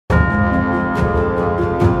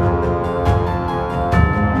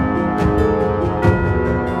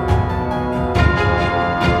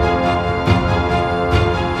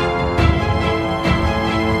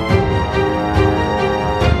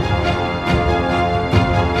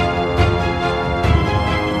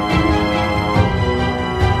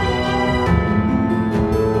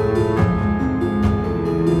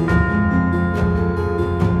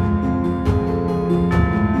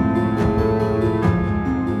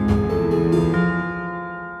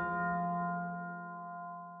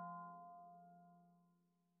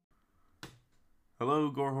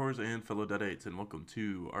gore whores and fellow deadites, and welcome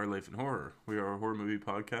to Our Life in Horror. We are a horror movie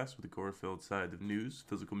podcast with a gore-filled side of news,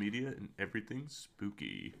 physical media, and everything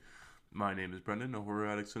spooky. My name is Brendan, a horror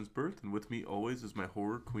addict since birth, and with me always is my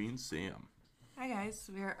horror queen, Sam. Hi guys,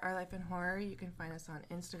 we are Our Life in Horror. You can find us on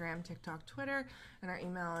Instagram, TikTok, Twitter, and our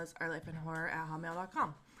email is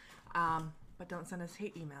ourlifeinhorror@hotmail.com. But don't send us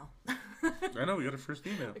hate email. I know, we got our first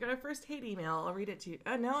email. We got our first hate email. I'll read it to you.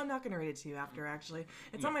 No, I'm not going to read it to you after, actually.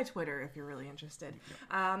 It's on my Twitter if you're really interested.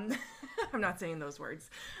 I'm not saying those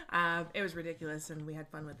words. It was ridiculous and we had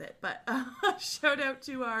fun with it. But shout out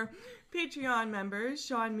to our Patreon members,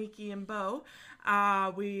 Sean, Miki, and Bo.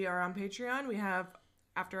 We are on Patreon. We have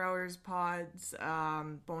after hours pods,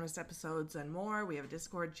 bonus episodes, and more. We have a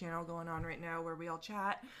Discord channel going on right now where we all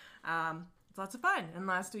chat. It's lots of fun. And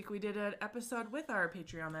last week we did an episode with our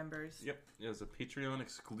Patreon members. Yep, it was a Patreon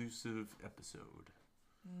exclusive episode.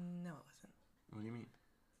 No, it wasn't. What do you mean?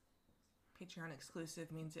 Patreon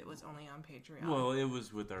exclusive means it was only on Patreon. Well, it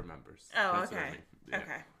was with our members. Oh, That's what I okay. mean. Yeah,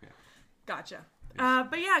 Okay. Yeah. Gotcha.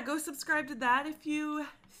 But yeah, go subscribe to that if you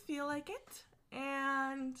feel like it.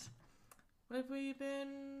 And what have we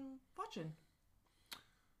been watching?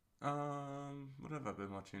 What have I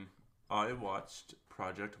been watching? I watched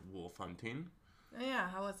Project Wolf Hunting. Oh, yeah,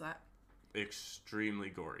 how was that? Extremely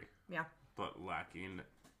gory, Yeah. but lacking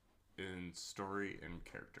in story and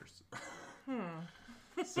characters.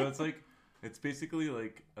 So it's basically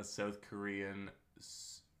like a South Korean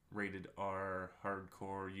rated R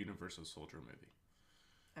hardcore Universal Soldier movie.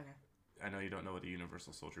 Okay. I know you don't know what a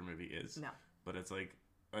Universal Soldier movie is. No. But it's like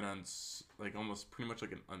an almost pretty much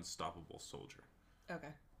like an unstoppable soldier.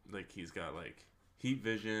 Okay. Like he's got like heat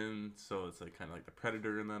vision, so it's like kind of like the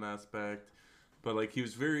Predator in that aspect. But like he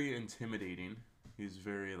was very intimidating. He's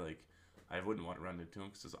very like I wouldn't want to run into him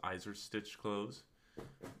because his eyes are stitched closed,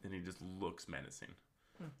 and he just looks menacing.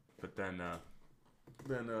 But then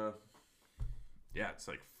yeah, it's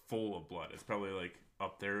like full of blood. It's probably like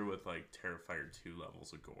up there with like Terrifier 2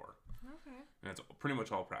 levels of gore. Okay. And it's pretty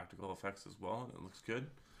much all practical effects as well, and it looks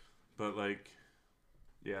good. But like,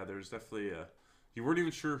 yeah, there's definitely you weren't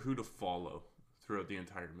even sure who to follow throughout the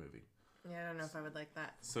entire movie. Yeah, I don't know if I would like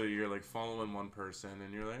that. So you're like following one person,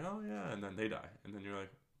 and you're like, oh yeah, and then they die, and then you're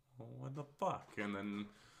like, well, what the fuck? And then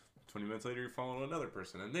 20 minutes later, you're following another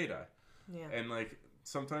person, and they die. Yeah. And like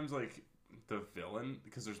sometimes like the villain,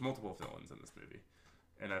 because there's multiple villains in this movie,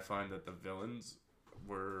 and I find that the villains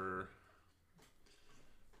were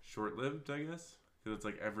short-lived, I guess, because it's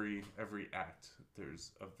like every act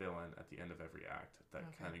there's a villain at the end of every act that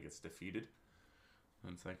kind of gets defeated,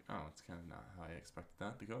 and it's like, oh, it's kind of not how I expected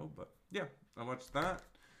that to go. But yeah, I watched that,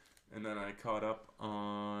 and then I caught up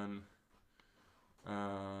on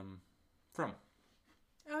From.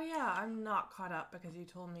 Oh yeah, I'm not caught up because you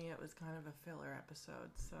told me it was kind of a filler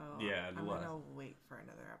episode, so Yeah, I'm gonna wait for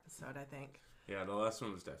another episode, I think. Yeah, the last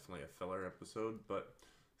one was definitely a filler episode, but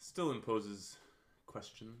still imposes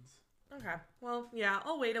questions. Okay. Well, yeah,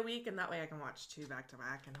 I'll wait a week and that way I can watch 2 back to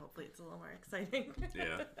back and hopefully it's a little more exciting.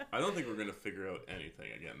 Yeah. I don't think we're going to figure out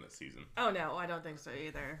anything again this season. Oh no, I don't think so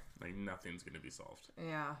either. Like, nothing's going to be solved.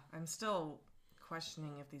 Yeah, I'm still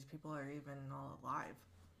questioning if these people are even all alive.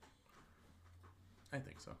 I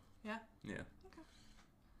think so. Yeah? Yeah. Okay.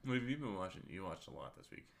 What have you been watching? You watched a lot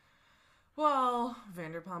this week. Well,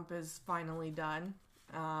 Vanderpump is finally done.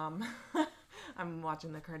 I'm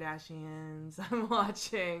watching The Kardashians. I'm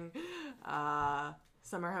watching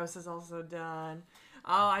Summer House is also done.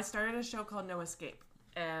 Oh, I started a show called No Escape.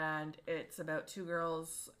 And it's about 2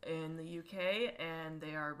 girls in the UK and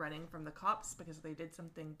they are running from the cops because they did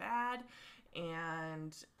something bad.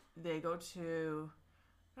 And they go to,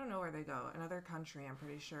 I don't know where they go, another country, I'm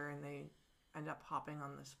pretty sure. And they end up hopping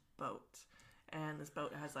on this boat. And this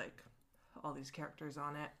boat has like all these characters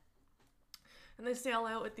on it. And they sail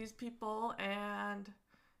out with these people, and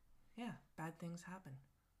yeah, bad things happen.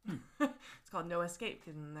 It's called No Escape,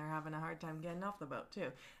 and they're having a hard time getting off the boat,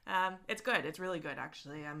 too. It's good. It's really good,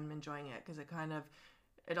 actually. I'm enjoying it, because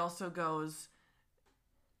it also goes,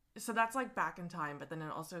 so that's like back in time, but then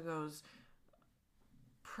it also goes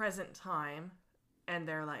present time, and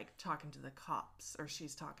they're like talking to the cops, or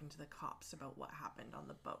she's talking to the cops about what happened on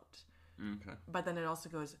the boat. Okay. But then it also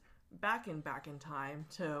goes back in time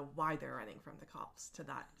to why they're running from the cops to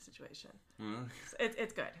that situation. So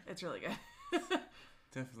it's good. It's really good.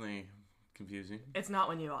 Definitely confusing. It's not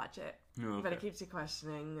when you watch it, Okay. but it keeps you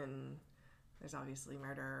questioning, and there's obviously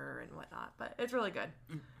murder and whatnot, but it's really good.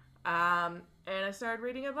 And I started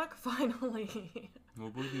reading a book finally.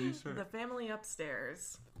 What book did you start? The Family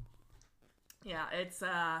Upstairs. Yeah, it's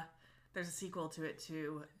there's a sequel to it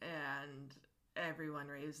too, and everyone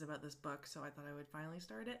raves about this book, so I thought I would finally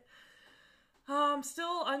start it.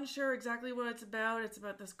 Still unsure exactly what it's about. It's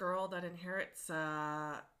about this girl that inherits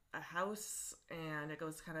a house, and it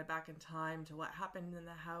goes kind of back in time to what happened in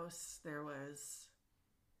the house. There was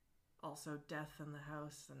also death in the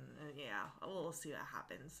house, and yeah, we'll see what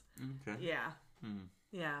happens. Okay. Yeah. Hmm.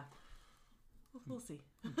 Yeah. We'll see.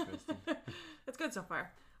 Interesting. It's good so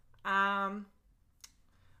far. I'm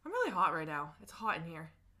really hot right now. It's hot in here.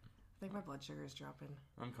 I think my blood sugar is dropping.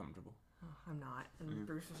 Uncomfortable. Oh, I'm not. And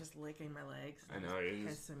Bruce is just licking my legs. I know.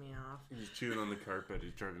 It's pissing me off. He's chewing on the carpet.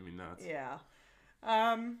 He's driving me nuts. Yeah.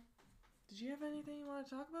 Did you have anything you want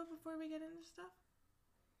to talk about before we get into stuff?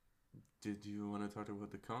 Did you want to talk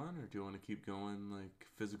about the con, or do you want to keep going like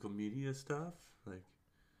physical media stuff? Like,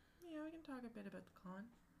 Yeah, we can talk a bit about the con.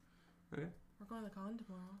 okay. We're going to the con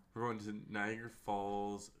tomorrow. We're going to Niagara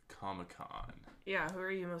Falls Comic Con. Yeah, who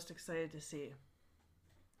are you most excited to see?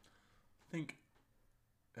 I think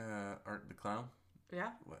Art the Clown.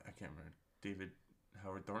 Yeah? What, I can't remember. David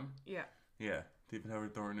Howard Thorne? Yeah. Yeah, David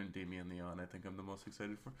Howard Thorne and Damien Leon. I think I'm the most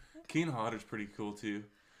excited for. Keen Hodder's pretty cool too.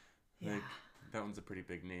 Yeah. Like, that one's a pretty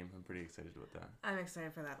big name. I'm pretty excited about that. I'm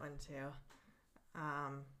excited for that one too.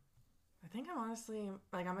 I think I'm honestly,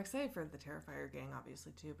 like, I'm excited for the Terrifier gang,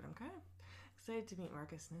 obviously, too, but I'm kind of excited to meet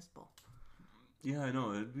Marcus Nispel. Yeah, I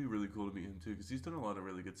know. It'd be really cool to meet him too, because he's done a lot of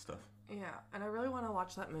really good stuff. Yeah, and I really want to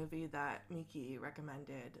watch that movie that Miki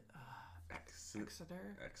recommended,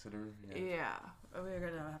 Exeter. Exeter, yeah. Yeah, we're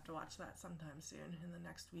going to have to watch that sometime soon, in the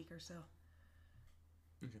next week or so.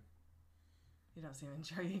 Okay. You don't seem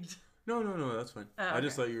intrigued. No, that's fine. Oh, I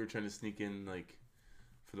just okay. thought you were trying to sneak in, like,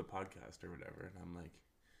 for the podcast or whatever, and I'm like,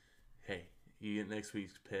 hey, you get next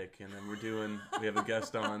week's pick, and then we have a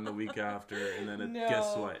guest on the week after, and then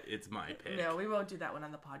guess what? It's my pick. No, we won't do that one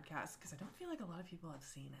on the podcast, because I don't feel like a lot of people have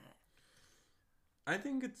seen it. I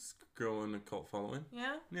think it's growing a cult following.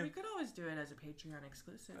 Yeah? Yeah. We could always do it as a Patreon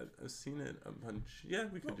exclusive. I've seen it a bunch. Yeah,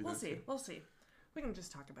 we could do We'll that. see. Too. We'll see. We can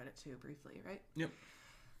just talk about it too briefly, right? Yep.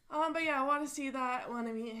 But yeah, I want to see that. Want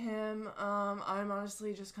to meet him. I'm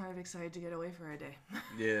honestly just kind of excited to get away for a day.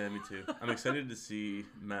 Yeah, me too. I'm excited to see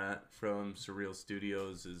Matt from Surreal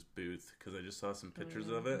Studios' booth, because I just saw some pictures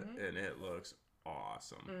of it, and it looks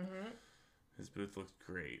awesome. Mm-hmm. His booth looks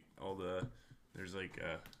great. There's like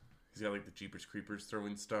he's got like the Jeepers Creepers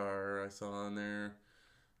throwing star I saw in there.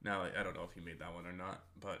 Now, I don't know if he made that one or not,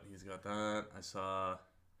 but he's got that. I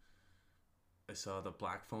saw the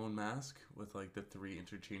Black Phone mask with like the 3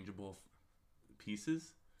 interchangeable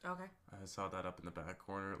pieces. Okay. I saw that up in the back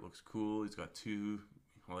corner. It looks cool. He's got 2.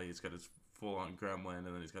 Well, he's got his full-on gremlin, and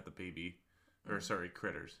then he's got the baby.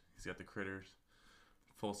 Critters. He's got the critters.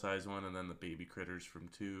 Full-size one, and then the baby critters from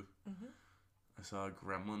 2. Mm-hmm. I saw a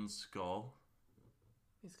gremlin skull.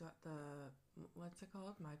 He's got the, what's it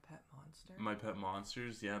called? My Pet Monster. My Pet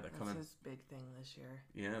Monsters, yeah, that come in. That's his big thing this year.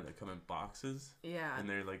 Yeah, they come in boxes. Yeah. And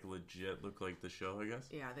they're like legit, look like the show, I guess.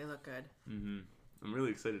 Yeah, they look good. Mm-hmm. I'm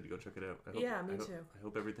really excited to go check it out. Me too. I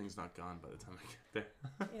hope everything's not gone by the time I get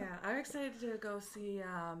there. Yeah, I'm excited to go see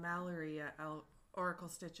Mallory at Oracle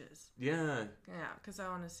Stitches. Yeah. Yeah, because I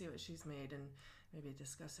want to see what she's made and maybe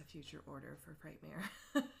discuss a future order for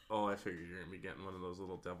Frightmare. Oh, I figured you're going to be getting one of those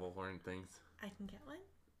little devil horn things. I can get one?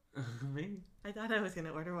 Maybe. I thought I was going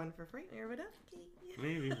to order one for Frightmare, but okay.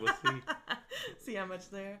 Maybe. We'll see. See how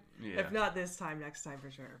much there? Yeah. If not this time, next time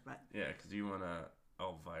for sure. But Yeah, because you want a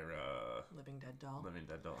Elvira Living Dead doll. Living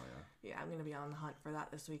Dead doll, yeah. Yeah, I'm going to be on the hunt for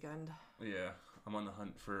that this weekend. Yeah, I'm on the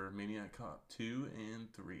hunt for Maniac Cop 2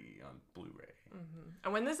 and 3 on Blu-ray. Mm-hmm.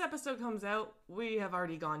 And when this episode comes out, we have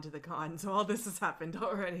already gone to the con, so all this has happened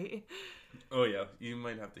already. Oh, yeah. You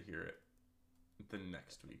might have to hear it the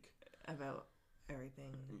next week. About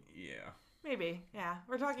everything. Yeah. Maybe, yeah.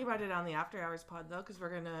 We're talking about it on the After Hours pod, though, because we're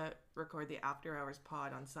going to record the After Hours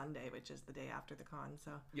pod on Sunday, which is the day after the con,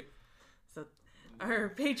 so... Yep. So our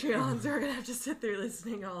Patreons are going to have to sit there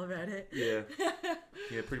listening all about it. Yeah.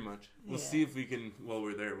 Yeah, pretty much. We'll Yeah. see if we can, while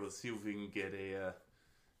we're there, we'll see if we can get a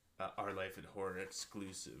Our Life in Horror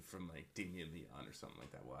exclusive from, like, Damien Leon or something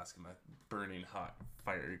like that. We'll ask him a burning hot,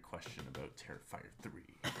 fiery question about Terrifier 3.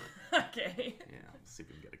 Okay. Yeah, we'll see if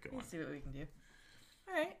we can get it going. We'll see what we can do.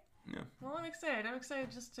 All right. Yeah. Well, I'm excited. I'm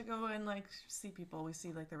excited just to go and, like, see people. We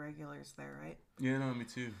see, like, the regulars there, right? Yeah, no, me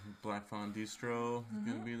too. Black Fawn Distro is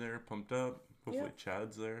going to be there, pumped up. Hopefully Yep.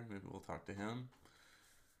 Chad's there. Maybe we'll talk to him.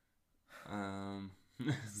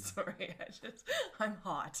 Sorry, I'm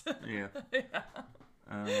hot. Yeah.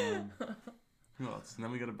 Yeah. Who else? And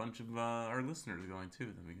then we got a bunch of our listeners going too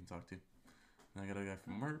that we can talk to. And I got a guy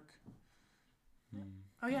from work.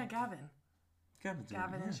 Oh, yeah, Gavin. Gavin's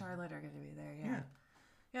Gavin there, and yeah. Charlotte are going to be there, Yeah.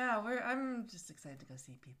 Yeah, Yeah, I'm just excited to go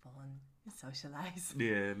see people and socialize.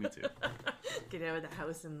 Yeah, me too. Get out of the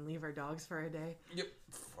house and leave our dogs for a day. Yep,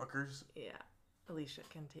 fuckers. Yeah, Alicia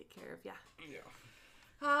can take care of ya.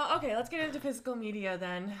 Yeah. Okay, let's get into physical media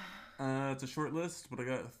then. It's a short list, but I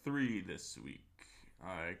got 3 this week.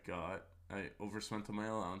 I overspent on my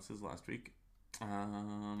allowances last week.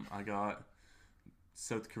 I got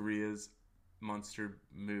South Korea's monster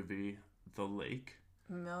movie, The Lake.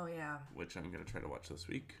 Oh, yeah. Which I'm going to try to watch this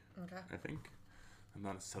week. Okay. I think. I'm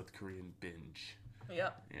not a South Korean binge.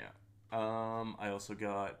 Yep. Yeah. I also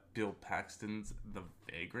got Bill Paxton's The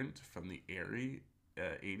Vagrant from the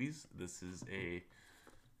 80s. This is a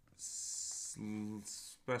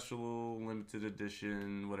special limited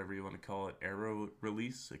edition, whatever you want to call it, Arrow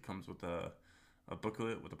release. It comes with a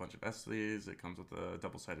booklet with a bunch of essays. It comes with a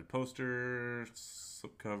double-sided poster,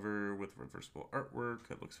 slipcover with reversible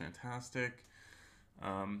artwork. It looks fantastic.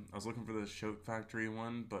 I was looking for the Shout Factory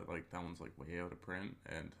one, but like that one's like way out of print,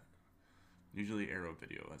 and usually Arrow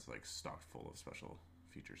Video is like stocked full of special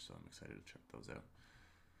features, so I'm excited to check those out.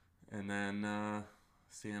 And then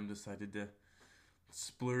Sam decided to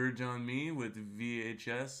splurge on me with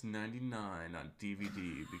VHS 99 on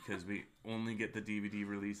DVD because we only get the DVD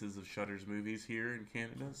releases of Shudder's movies here in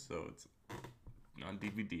Canada, so it's on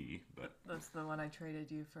DVD. But that's the one I traded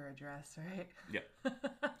you for a dress, right? Yeah.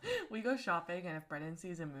 We go shopping, and if Brendan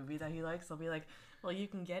sees a movie that he likes, he'll be like, well, you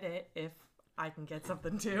can get it if I can get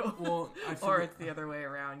something too. Well, or it's the other way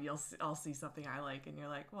around. I'll see something I like, and you're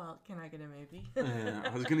like, well, can I get a movie? Yeah, I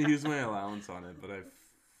was going to use my allowance on it, but I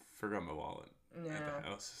forgot my wallet at the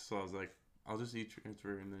house. So I was like, I'll just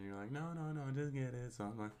e-transfer, and then you're like, no, just get it. So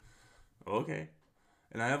I'm like, okay.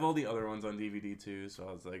 And I have all the other ones on DVD too, so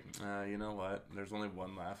I was like, you know what? There's only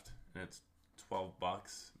one left, and it's $12.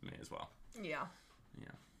 May as well. Yeah.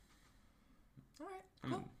 Yeah. All right.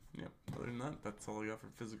 Cool. Yeah. Other than that, that's all I got for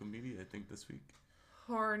physical media, I think, this week.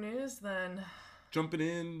 Horror news, then. Jumping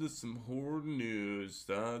into some horror news.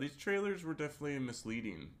 These trailers were definitely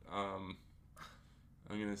misleading. I'm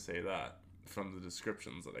gonna say that from the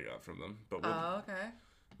descriptions that I got from them. But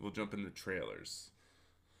we'll jump into trailers.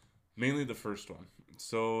 Mainly the first one.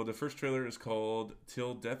 So the first trailer is called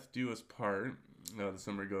Till Death Do Us Part. The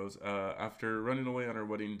summary goes, after running away on her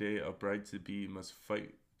wedding day, a bride-to-be must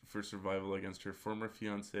fight for survival against her former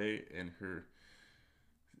fiancé and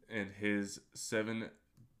his seven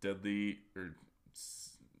deadly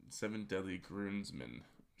groomsmen.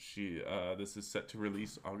 This is set to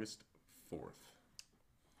release August 4th.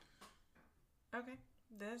 Okay.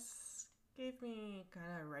 This gave me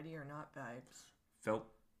kind of Ready or Not vibes.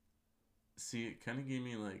 It kind of gave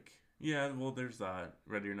me like, yeah, well, there's that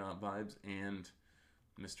Ready or Not vibes and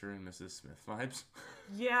Mr. and Mrs. Smith vibes.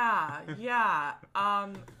 Yeah.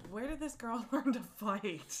 Where did this girl learn to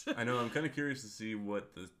fight? I know, I'm kind of curious to see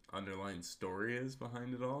what the underlying story is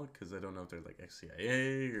behind it all, because I don't know if they're like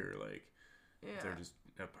ex-CIA or like if they're just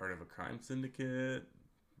a part of a crime syndicate.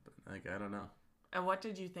 But like, I don't know. And what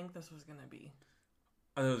did you think this was going to be?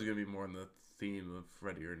 I thought it was going to be more in the theme of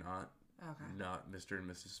Ready or Not. Okay. Not Mr. and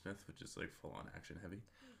Mrs. Smith, which is like full on action heavy.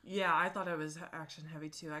 Yeah, I thought it was action heavy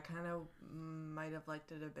too. I kind of might have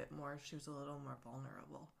liked it a bit more if she was a little more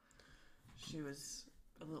vulnerable. She was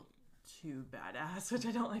a little too badass, which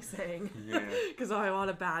I don't like saying. Yeah. Because I want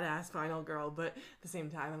a badass final girl, but at the same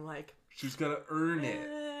time, I'm like... She's got to earn it.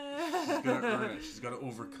 She's got to earn it. She's got to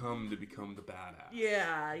overcome to become the badass.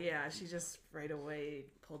 Yeah. She just right away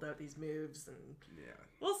pulled out these moves, and yeah.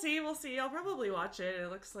 We'll see. I'll probably watch it. It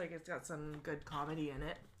looks like it's got some good comedy in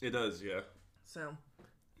it. It does, yeah. So.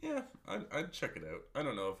 Yeah, I'd check it out. I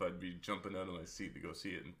don't know if I'd be jumping out of my seat to go see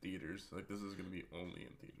it in theaters. Like, this is going to be only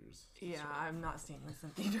in theaters. Yeah, so. I'm not seeing this in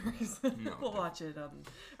theaters. No, we'll watch it on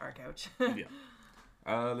our couch. Yeah.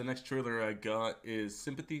 The next trailer I got is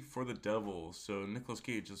Sympathy for the Devil. So Nicolas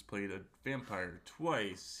Cage has played a vampire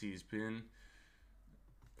twice. He's been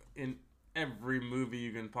in every movie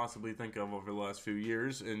you can possibly think of over the last few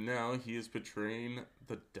years, and now he is portraying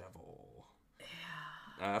the devil. Yeah.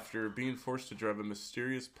 After being forced to drive a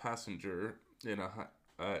mysterious passenger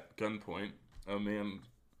at gunpoint, a man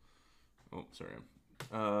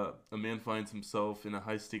finds himself in a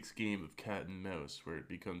high-stakes game of cat and mouse, where it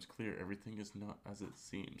becomes clear everything is not as it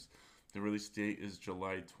seems. The release date is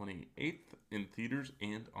July 28th in theaters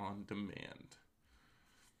and on demand.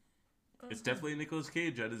 It's definitely Nicolas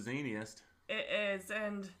Cage at his zaniest. It is,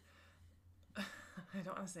 and I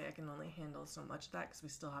don't want to say I can only handle so much of that because we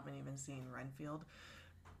still haven't even seen Renfield,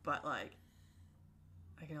 but like,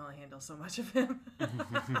 I can only handle so much of him.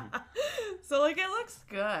 So like, it looks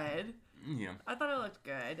good. Yeah. I thought it looked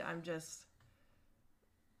good. I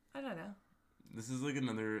don't know. This is like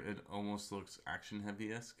another. It almost looks action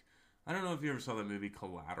heavy esque. I don't know if you ever saw that movie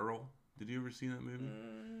Collateral. Did you ever see that movie?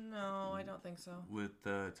 No, I don't think so. With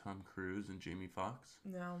Tom Cruise and Jamie Foxx.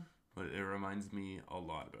 No. But it reminds me a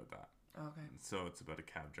lot about that. Okay. So it's about a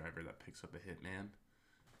cab driver that picks up a hitman,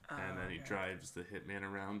 Oh, and then he okay. drives the hitman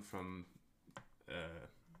around from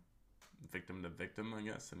victim to victim, I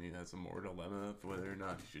guess, and he has a moral dilemma of whether or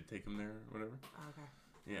not he should take him there or whatever. Okay.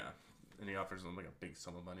 Yeah, and he offers him like a big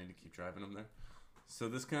sum of money to keep driving him there. So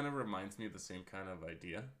this kind of reminds me of the same kind of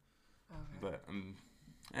idea, Okay. but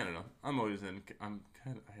I don't know. I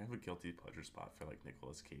have a guilty pleasure spot for like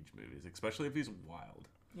Nicolas Cage movies, especially if he's wild.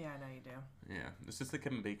 Yeah, I know you do. Yeah, it's just like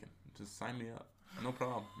Kevin Bacon. Just sign me up. No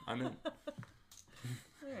problem. I'm in. All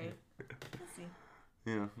right. Let's see.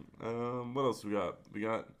 Yeah. What else we got? We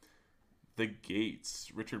got The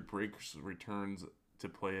Gates. Richard Brake returns to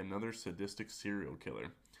play another sadistic serial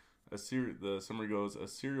killer. The summary goes: a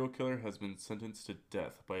serial killer has been sentenced to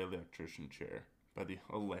death by the electrician chair. I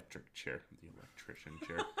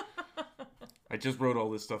just wrote all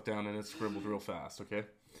this stuff down and it's scribbled real fast. Okay.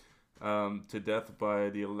 To death by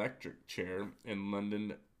the electric chair in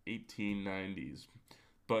London, 1890s.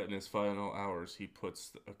 But in his final hours, he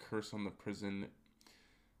puts a curse on the prison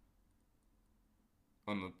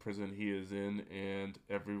he is in and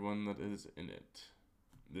everyone that is in it.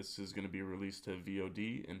 This is going to be released to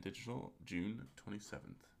VOD and digital June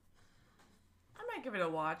 27th. I might give it a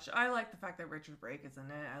watch. I like the fact that Richard Brake is in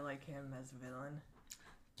it. I like him as a villain.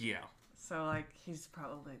 Yeah. So, like, he's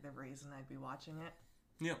probably the reason I'd be watching it.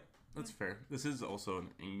 Yep, that's fair. This is also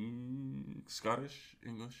an Scottish,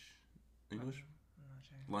 English? I'm not sure.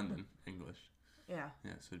 London, English. Yeah.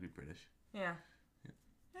 Yeah, so it'd be British. Yeah.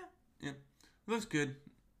 It looks good.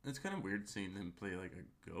 It's kind of weird seeing him play like a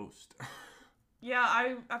ghost.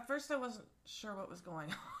 Yeah, at first I wasn't sure what was going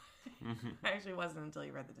on. Mm-hmm. I actually wasn't until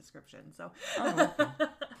you read the description. So Oh, okay.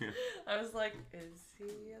 Yeah. I was like, is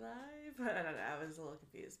he alive? I don't know. I was a little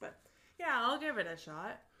confused. But yeah, I'll give it a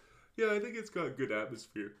shot. Yeah, I think it's got good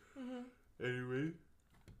atmosphere. Mm-hmm. Anyway.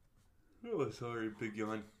 Oh, sorry, big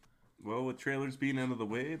yawn. Well, with trailers being out of the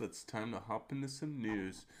way, it's time to hop into some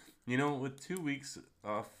news. You know, with 2 weeks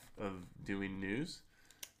off of doing news,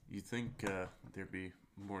 you'd think there'd be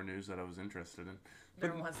more news that I was interested in.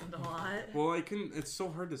 There wasn't a lot. Well, it's so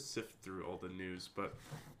hard to sift through all the news, but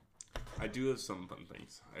I do have some fun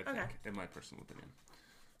things, I think, in my personal opinion.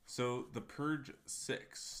 So, The Purge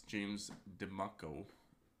 6, James DeMacco,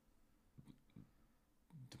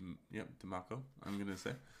 I'm going to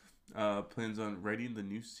say, plans on writing the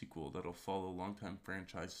new sequel that'll follow longtime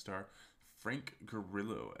franchise star Frank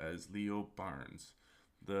Grillo as Leo Barnes.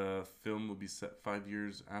 The film will be set 5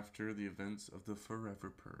 years after the events of The Forever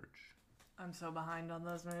Purge. I'm so behind on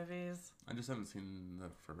those movies. I just haven't seen The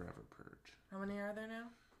Forever Purge. How many are there now?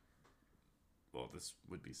 Well, this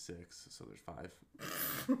would be 6, so there's 5.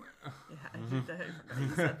 Yeah, I forgot you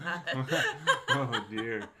said that. Oh,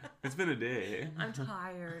 dear. It's been a day. I'm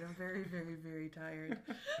tired. I'm very, very, very tired.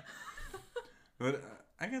 But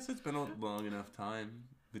I guess it's been a long enough time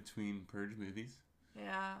between Purge movies.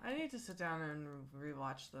 Yeah, I need to sit down and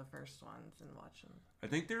rewatch the first ones and watch them. I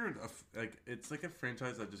think they're it's like a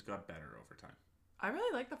franchise that just got better over time. I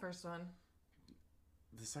really like the first one.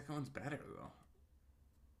 The second one's better though.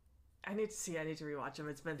 I need to rewatch them.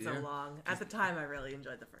 It's been so Yeah. long. At the time, I really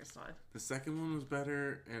enjoyed the first one. The second one was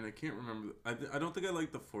better, and I can't remember. I don't think I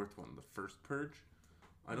liked the fourth one, the first Purge.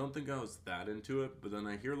 I don't think I was that into it, but then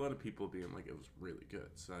I hear a lot of people being like it was really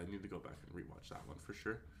good, so I need to go back and rewatch that one for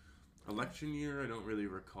sure. Election Year, I don't really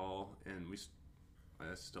recall, and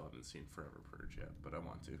I still haven't seen Forever Purge yet, but I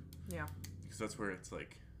want to. Yeah. Because that's where it's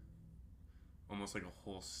like almost like a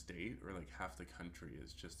whole state or like half the country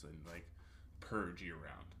is just in like purge year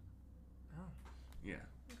round. Oh. Yeah.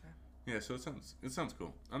 Okay. Yeah, so it sounds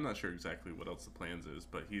cool. I'm not sure exactly what else the plans is,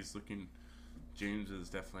 but James is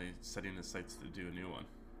definitely setting his sights to do a new one.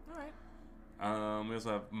 All right. We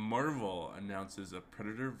also have Marvel announces a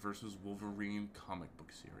Predator versus Wolverine comic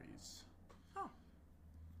book series. Oh.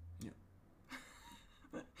 Yeah.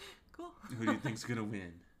 Cool. Who do you think's gonna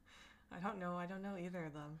win? I don't know either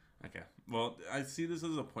of them. Okay. Well, I see this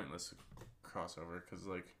as a pointless crossover because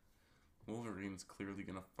like Wolverine's clearly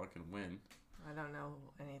gonna fucking win. I don't know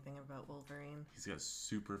anything about Wolverine. He's got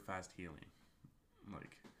super fast healing.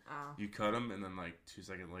 Like Oh. you cut him and then like 2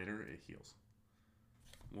 seconds later it heals.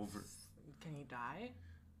 Can he die?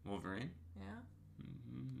 Wolverine? Yeah.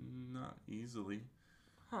 Not easily.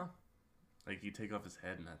 Huh. Like you take off his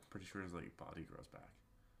head and I'm pretty sure his like body grows back.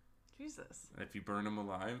 Jesus. If you burn him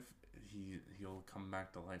alive, he'll come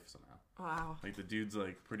back to life somehow. Wow. Like the dude's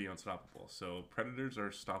like pretty unstoppable. So predators are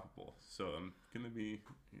stoppable. So I'm gonna be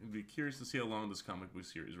curious to see how long this comic book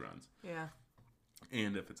series runs. Yeah.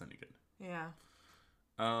 And if it's any good. Yeah.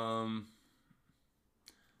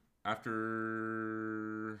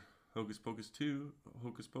 After Hocus Pocus 2,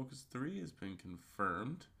 Hocus Pocus 3 has been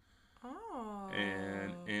confirmed. Oh.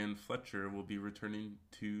 And Anne Fletcher will be returning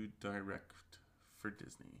to direct for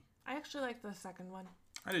Disney. I actually like the second one.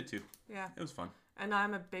 I did too. Yeah. It was fun. And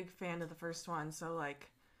I'm a big fan of the first one, so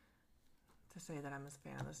like to say that I'm a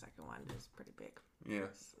fan of the second one is pretty big. Yeah.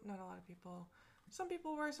 Not a lot of people. Some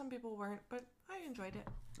people were, some people weren't, but I enjoyed it.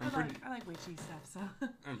 I like witchy stuff, so.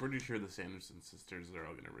 I'm pretty sure the Sanderson sisters are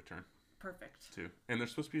all going to return. Perfect. Too. And there's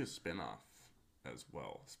supposed to be a spin-off as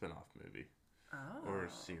well. Spin-off movie. Oh. Or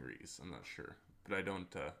a series. I'm not sure. But I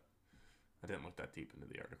didn't look that deep into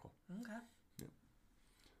the article. Okay.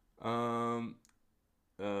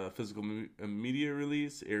 Physical media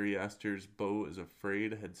release. Ari Aster's Beau is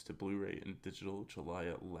Afraid heads to Blu-ray and digital July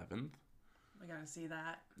 11th. We gotta see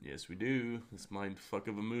that. Yes, we do. This mindfuck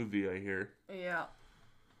of a movie, I hear. Yeah.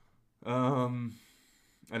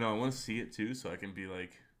 I know, I want to see it too, so I can be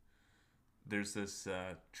like, there's this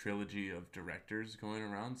trilogy of directors going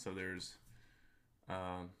around. So there's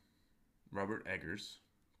Robert Eggers,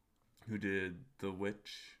 who did The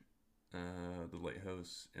Witch, The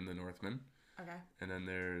Lighthouse, and The Northman. Okay. And then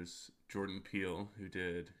there's Jordan Peele, who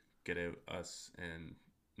did Get Out, Us, and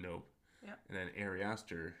Nope. Yep. And then Ari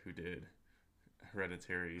Aster, who did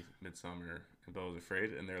Hereditary, Midsommar, and Beau is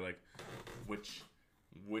Afraid. And they're like, which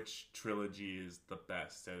trilogy is the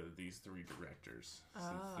best out of these three directors?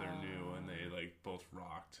 Since they're new and they like both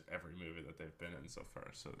rocked every movie that they've been in so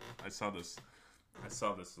far. So I saw this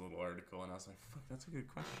little article and I was like, fuck, that's a good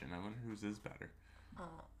question. I wonder whose is better.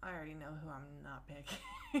 Oh, I already know who I'm not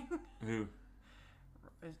picking. Who?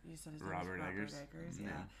 You said his name was Robert Eggers. Yeah.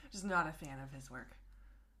 Just not a fan of his work.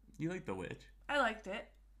 You like The Witch? I liked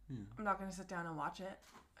it. Yeah. I'm not going to sit down and watch it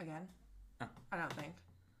again. Oh. I don't think.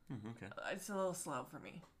 Okay. It's a little slow for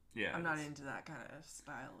me. Yeah. I'm not into that kind of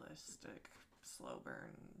stylistic, slow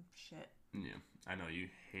burn shit. Yeah. I know you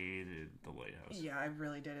hated The Lighthouse. Yeah, I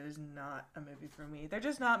really did. It is not a movie for me. They're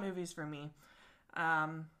just not movies for me. You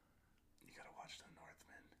gotta watch The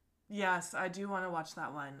Northman. Yes, I do want to watch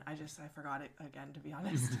that one. I forgot it again, to be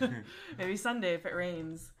honest. Maybe Sunday if it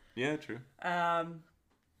rains. Yeah, true.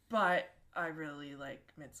 But I really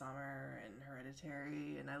like Midsommar and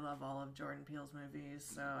Hereditary, and I love all of Jordan Peele's movies,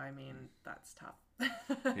 so, I mean, that's tough.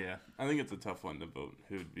 Yeah, I think it's a tough one to vote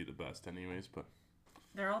who would be the best anyways, but...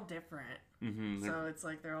 They're all different. Mm-hmm, so it's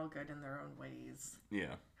like they're all good in their own ways.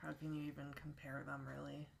 Yeah. How can you even compare them,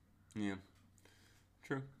 really? Yeah.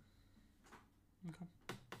 True. Okay.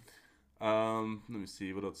 Let me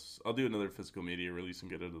see, what else? I'll do another physical media release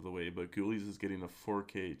and get it out of the way, but Ghoulies is getting a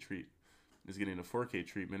 4K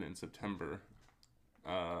treatment in September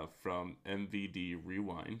from MVD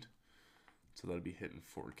Rewind. So that'll be hitting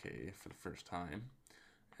 4K for the first time.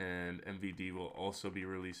 And MVD will also be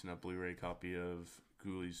releasing a Blu-ray copy of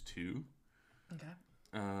Ghoulies 2. Okay.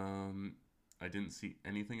 I didn't see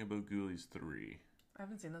anything about Ghoulies 3. I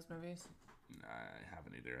haven't seen those movies. I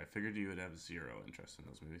haven't either. I figured you would have zero interest in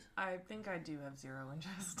those movies. I think I do have zero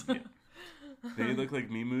interest. Yeah. They look like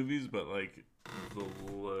me movies, but like the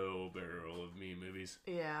low barrel of me movies.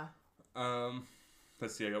 Yeah.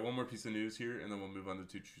 Let's see. I got one more piece of news here, and then we'll move on to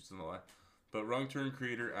Two Truths and a Lie. But Wrong Turn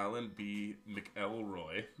creator Alan B.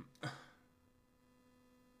 McElroy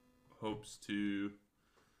hopes to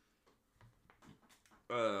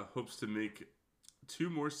make 2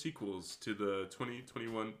 more sequels to the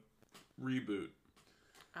 2021 reboot.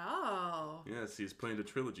 Oh. Yes, he's planned a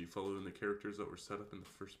trilogy following the characters that were set up in the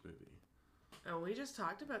first movie. Oh, we just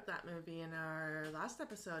talked about that movie in our last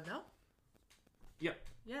episode, no? Yep.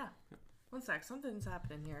 Yeah. One sec, something's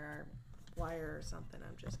happening here. Our wire or something.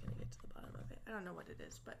 I'm just going to get to the bottom of it. I don't know what it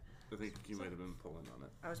is, but... I think you might have been pulling on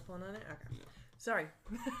it. I was pulling on it? Okay. Yeah. Sorry.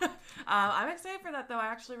 I'm excited for that, though. I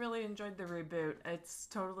actually really enjoyed the reboot. It's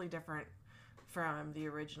totally different from the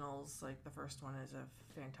originals. Like, the first one is a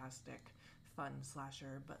fantastic, fun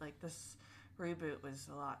slasher, but, like, this reboot was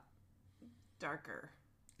a lot darker.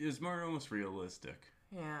 It was more almost realistic.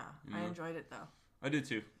 Yeah. I enjoyed it, though. I did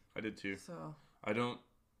too. So... I don't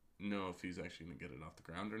know if he's actually going to get it off the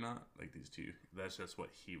ground or not. Like, these two. That's just what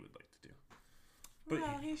he would like to do. But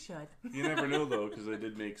well, he should. You never know, though, because they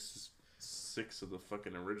did make 6 of the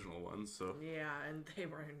fucking original ones, so... Yeah, and they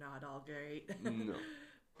were not all great. No.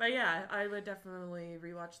 But yeah, I would definitely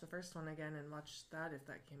rewatch the first one again and watch that if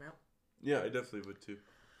that came out. Yeah, I definitely would, too.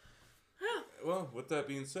 Well, with that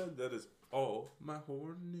being said, that is all my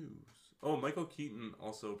horror news. Oh, Michael Keaton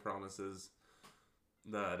also promises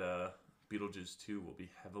that Beetlejuice 2 will be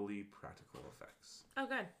heavily practical effects. Oh,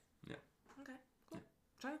 good. Yeah. Okay, cool. I'm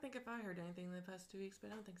trying to think if I heard anything in the past 2 weeks,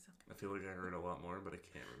 but I don't think so. I feel like I heard a lot more, but I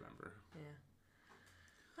can't remember. Yeah.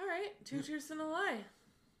 All right, two truths and a lie.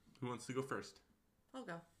 Who wants to go first? I'll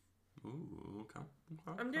go. Ooh, okay.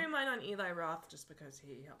 I'm doing mine on Eli Roth just because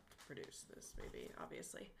he helped produce this movie,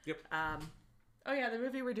 obviously. Yep. Oh yeah, the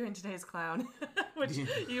movie we're doing today is Clown, which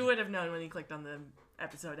you would have known when you clicked on the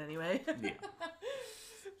episode anyway. Yeah.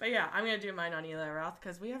 But yeah, I'm gonna do mine on Eli Roth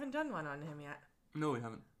because we haven't done one on him yet. No, we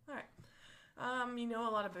haven't. All right. You know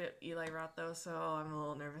a lot about Eli Roth though, so I'm a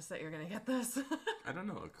little nervous that you're gonna get this. I don't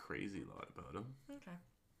know a crazy lot about him. Okay.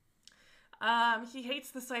 He hates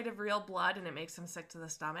the sight of real blood and it makes him sick to the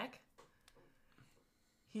stomach.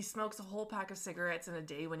 He smokes a whole pack of cigarettes in a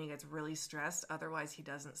day when he gets really stressed. Otherwise, he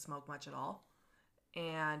doesn't smoke much at all.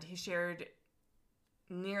 And he shared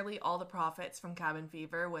nearly all the profits from Cabin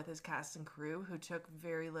Fever with his cast and crew, who took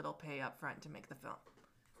very little pay up front to make the film.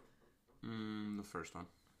 The first one.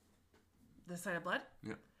 The Sight of Blood?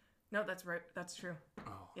 Yeah. No, that's right. That's true.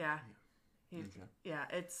 Oh. Yeah. Okay. Yeah,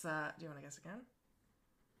 it's, do you want to guess again?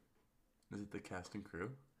 Is it the cast and crew?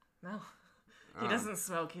 No. He doesn't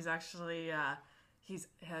smoke. He's actually,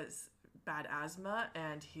 has bad asthma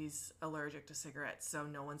and he's allergic to cigarettes, so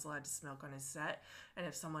no one's allowed to smoke on his set. And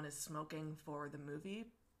if someone is smoking for the movie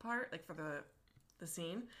part, like for the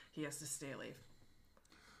scene, he has to stay away.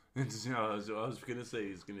 I was gonna say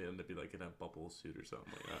he's gonna end up be like in a bubble suit or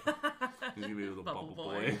something like that. He's gonna be a little bubble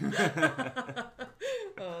boy.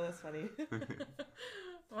 Oh, that's funny.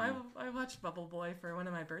 Well, I watched Bubble Boy for one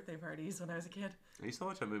of my birthday parties when I was a kid. I used to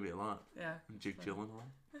watch that movie a lot. Yeah. Jake Gyllenhaal.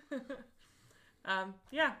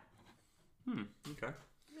 Yeah. Okay.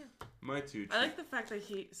 Yeah. My two. I like the fact that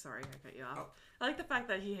sorry, I cut you off. Oh. I like the fact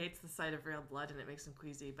that he hates the sight of real blood and it makes him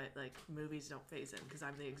queasy, but like movies don't faze him because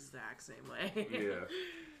I'm the exact same way. Yeah.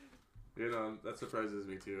 You know, that surprises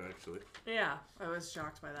me too, actually. Yeah, I was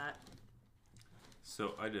shocked by that.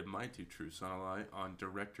 So I did my two truths on a lie on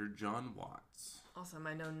director John Watts. Awesome.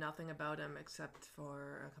 I know nothing about him except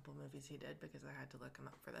for a couple movies he did because I had to look him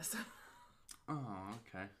up for this. Oh,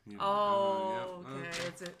 okay.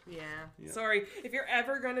 Okay. Yeah. Sorry. If you're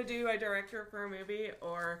ever going to do a director for a movie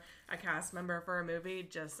or a cast member for a movie,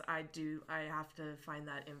 I have to find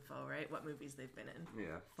that info, right? What movies they've been in.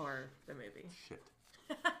 Yeah. For the movie. Shit.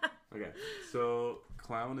 Okay. So,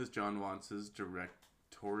 Clown is John Watts'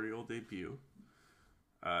 directorial debut.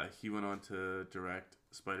 He went on to direct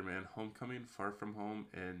Spider-Man Homecoming, Far From Home,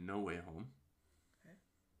 and No Way Home.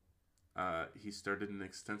 He started an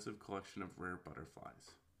extensive collection of rare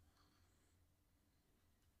butterflies.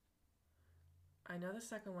 I know the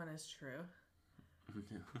second one is true.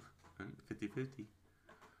 50-50.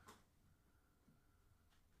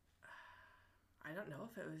 I don't know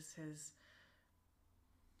if it was his...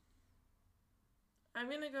 I'm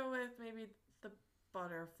going to go with maybe the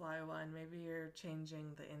butterfly one. Maybe you're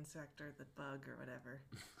changing the insect or the bug or whatever.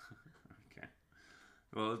 Okay.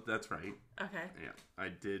 Well, that's right. Okay. Yeah, I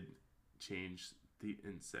did change the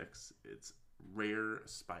insects. It's rare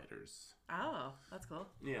spiders. Oh, that's cool.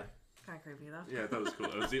 Yeah. Kind of creepy though. Yeah, that was cool.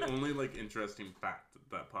 It was the only interesting fact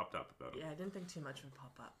that popped up about it. Yeah, I didn't think too much would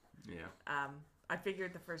pop up. Yeah. I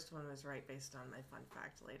figured the first one was right based on my fun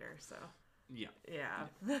fact later, so. Yeah. Yeah.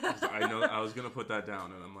 I know I was gonna put that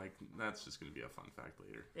down, and I'm like, that's just gonna be a fun fact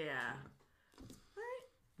later. Yeah.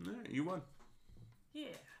 All right, you won. Yeah.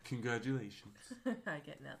 Congratulations. I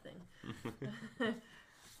get nothing.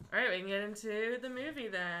 All right, we can get into the movie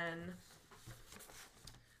then.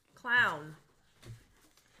 Clown.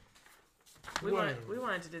 We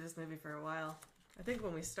wanted to do this movie for a while. I think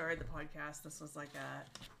when we started the podcast, this was like a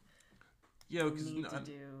because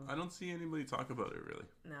I don't see anybody talk about it really.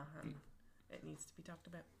 No, it needs to be talked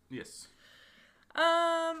about. Yes.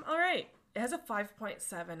 All right. It has a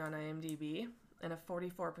 5.7 on IMDb and a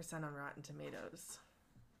 44% on Rotten Tomatoes.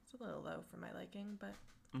 It's a little low for my liking, but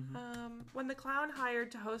when the clown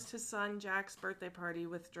hired to host his son Jack's birthday party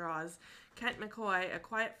withdraws, Kent McCoy, a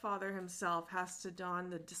quiet father himself, has to don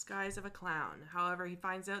the disguise of a clown. However, he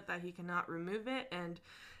finds out that he cannot remove it and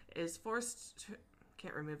is forced to...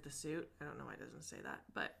 Can't remove the suit. I don't know why it doesn't say that.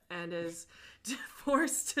 And is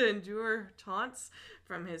forced to endure taunts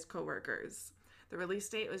from his coworkers. The release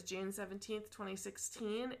date was June 17th,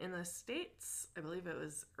 2016 in the States. I believe it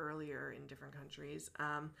was earlier in different countries.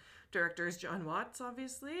 Director is John Watts,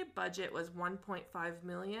 obviously. Budget was $1.5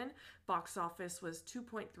 million. Box office was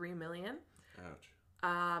 $2.3 million. Ouch.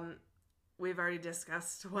 we've already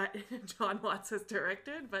discussed what John Watts has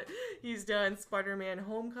directed, but he's done Spider-Man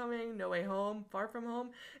Homecoming, No Way Home, Far From Home,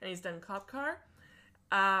 and he's done Cop Car.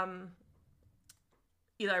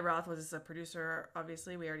 Eli Roth was a producer,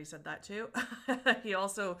 obviously. We already said that too. He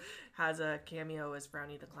also has a cameo as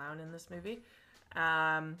Brownie the Clown in this movie.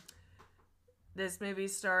 This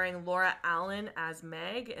movie's starring Laura Allen as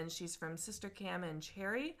Meg, and she's from Sister Cam and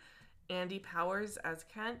Cherry. Andy Powers as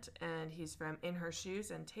Kent, and he's from In Her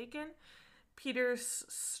Shoes and Taken. Peter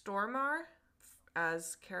Stormare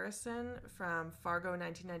as Harrison from Fargo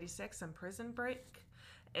 1996 and Prison Break.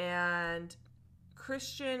 And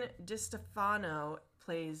Christian DiStefano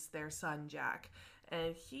plays their son, Jack.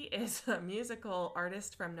 And he is a musical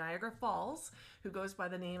artist from Niagara Falls who goes by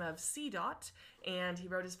the name of C. Dot. And he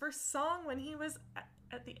wrote his first song when he was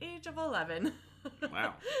at the age of 11.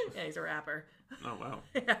 Wow. Yeah, he's a rapper. Oh, wow.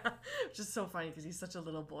 Yeah, which is so funny because he's such a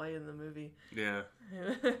little boy in the movie. Yeah.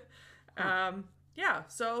 Yeah,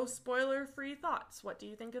 so spoiler-free thoughts. What do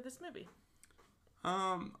you think of this movie?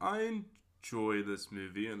 I enjoy this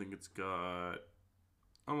movie. I think it's got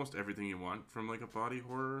almost everything you want from like a body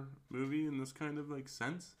horror movie in this kind of like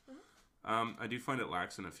sense. I do find it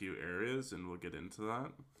lacks in a few areas, and we'll get into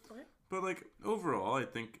that. Okay. But like overall, I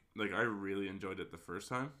think like I really enjoyed it the first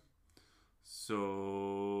time.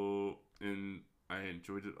 So, and I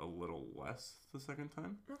enjoyed it a little less the second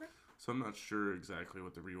time. Okay. So I'm not sure exactly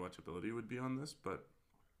what the rewatchability would be on this, but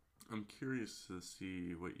I'm curious to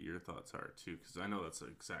see what your thoughts are too, because I know that's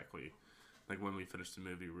exactly like when we finished the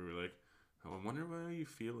movie, we were like, oh, I wonder how you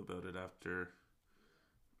feel about it after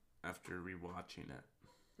rewatching it.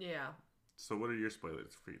 Yeah. So what are your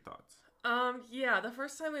spoilers-free thoughts? Yeah, the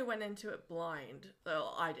first time we went into it blind,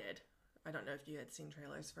 well, I did. I don't know if you had seen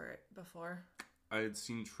trailers for it before. I had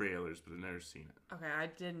seen trailers, but I'd never seen it. Okay, I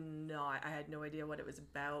did not. I had no idea what it was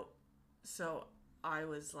about. So I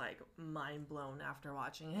was like mind blown after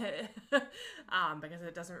watching it. Because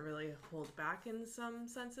it doesn't really hold back in some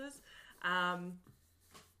senses.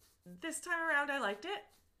 This time around I liked it.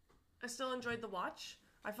 I still enjoyed the watch.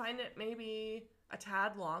 I find it maybe a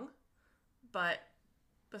tad long, but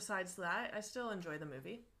besides that, I still enjoy the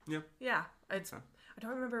movie. Yep. Yeah, it's. Okay. I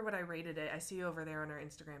don't remember what I rated it. I see you over there on our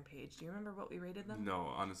Instagram page. Do you remember what we rated them? No,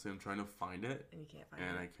 honestly, I'm trying to find it. And you can't find it.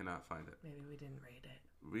 And I cannot find it. Maybe we didn't rate it.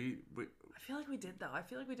 We I feel like we did, though. I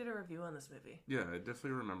feel like we did a review on this movie. Yeah, I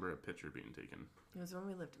definitely remember a picture being taken. It was when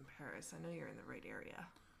we lived in Paris. I know you're in the right area.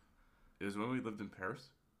 It was when we lived in Paris?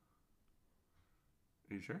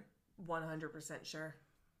 Are you sure? 100% sure.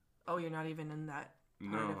 Oh, you're not even in that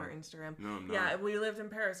part of our Instagram? No, I'm not. Yeah, we lived in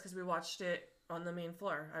Paris because we watched it on the main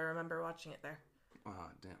floor. I remember watching it there.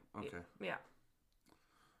 Oh, damn. Okay. Yeah.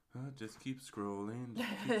 Just keep scrolling. Just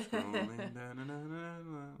keep scrolling.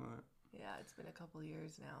 Yeah, it's been a couple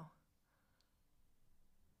years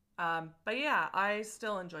now. But yeah, I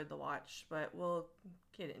still enjoyed the watch, but we'll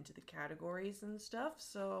get into the categories and stuff.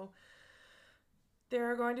 So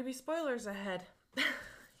there are going to be spoilers ahead.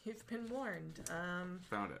 You've been warned.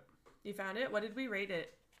 Found it. You found it? What did we rate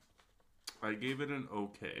it? I gave it an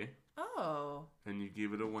okay. Oh. And you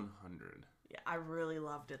gave it a 100. Yeah, I really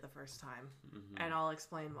loved it the first time. Mm-hmm. And I'll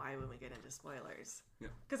explain why when we get into spoilers. Yeah.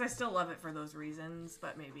 Because I still love it for those reasons,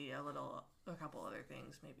 but maybe a couple other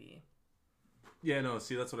things, maybe. Yeah, no,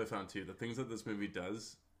 see, that's what I found too. The things that this movie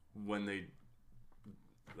does, when I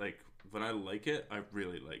like it, I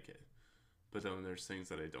really like it. But then when there's things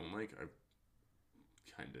that I don't like, I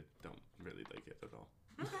kind of don't really like it at all.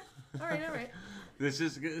 Okay. All right. It's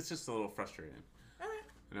just a little frustrating. Okay.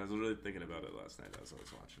 And I was really thinking about it last night as I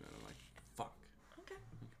was watching it. I'm like, fuck. Okay.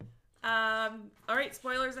 All right,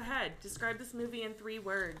 spoilers ahead. Describe this movie in 3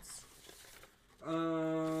 words.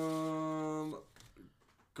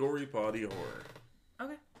 Gory body horror.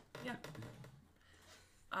 Okay. Yeah.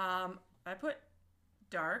 I put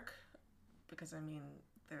dark because I mean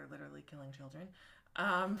they're literally killing children.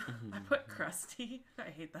 I put crusty. I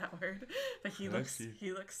hate that word, but he looks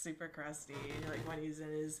super crusty. Like when he's in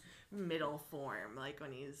his middle form, like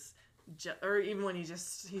when he's or even when he's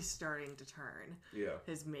starting to turn. Yeah.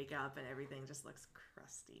 His makeup and everything just looks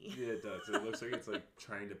crusty. Yeah, it does. It looks like it's like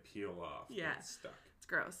trying to peel off. Yeah. It's stuck. It's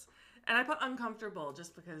gross. And I put uncomfortable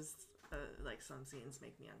just because like some scenes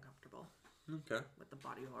make me uncomfortable. Okay. With the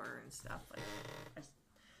body horror and stuff. Like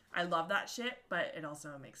I love that shit, but it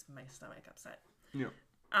also makes my stomach upset. Yeah.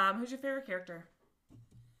 Who's your favorite character?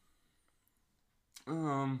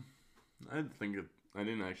 I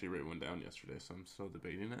didn't actually write one down yesterday, so I'm still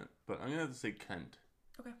debating it. But I'm gonna have to say Kent.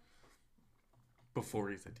 Okay. Before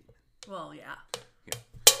he's a demon. Well, yeah. Yeah.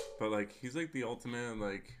 But like he's like the ultimate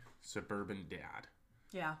like suburban dad.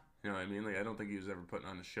 Yeah. You know what I mean? Like I don't think he was ever putting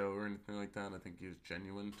on a show or anything like that. I think he was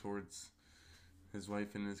genuine towards his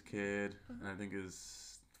wife and his kid. And I think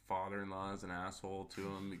his father-in-law is an asshole to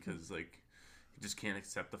him because, like, he just can't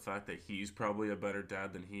accept the fact that he's probably a better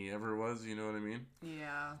dad than he ever was. You know what I mean?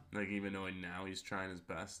 Yeah. Like, even knowing now he's trying his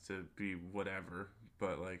best to be whatever.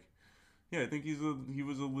 But, like, yeah, I think he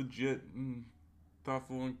was a legit and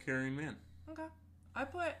thoughtful and caring man. Okay. I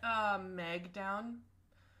put Meg down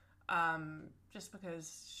just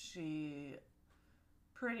because she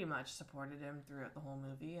pretty much supported him throughout the whole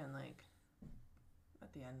movie and, like,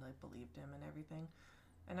 at the end, like, believed him and everything.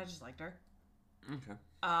 And I just liked her. Okay.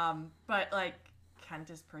 But, like, Kent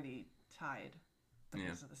is pretty tied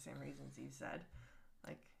because of the same reasons you said.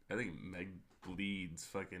 Like, I think Meg bleeds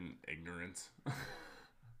fucking ignorance.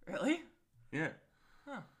 really? Yeah.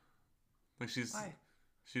 Huh. Like, Why?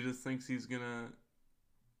 she just thinks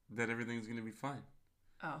that everything's gonna be fine.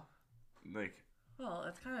 Oh. Like, Well,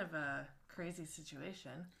 it's kind of a crazy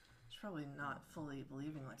situation. She's probably not fully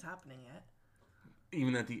believing what's happening yet.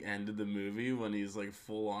 even at the end of the movie when he's like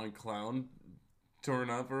full on clown torn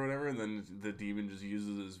up or whatever, and then the demon just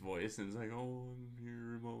uses his voice and it's like, oh, I'm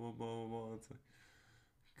here, blah, blah, blah, blah. It's like,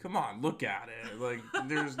 come on, look at it. Like,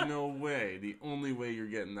 there's no way. The only way you're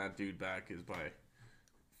getting that dude back is by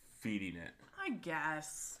feeding it. I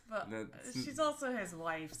guess. But That's- she's also his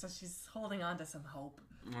wife, so she's holding on to some hope.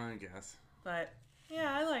 I guess. But,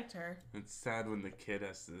 yeah, I liked her. It's sad when the kid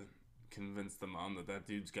has to convince the mom that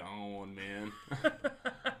dude's gone, man.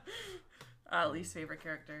 Least favorite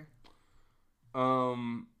character.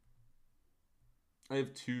 I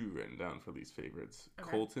have two written down for least favorites. Okay.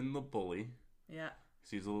 Colton the bully. Yeah.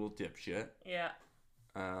 'Cause he's a little dipshit. Yeah.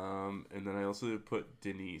 And then I also put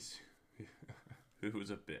Denise, who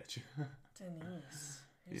was a bitch. Denise.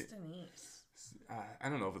 Who's Denise? I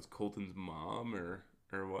don't know if it's Colton's mom or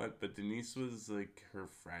what, but Denise was like her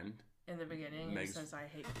friend. In the beginning, Meg's- he says, I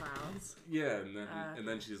hate clowns. Yeah, and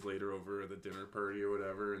then she's later over at the dinner party or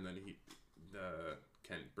whatever, and then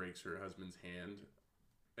Kent breaks her husband's hand,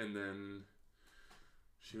 and then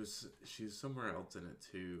she's somewhere else in it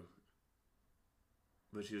too.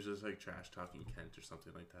 But she was just like trash talking Kent or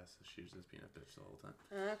something like that, so she was just being a bitch the whole time.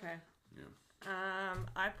 Okay. Yeah.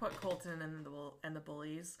 I put Colton and the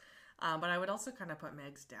bullies, but I would also kind of put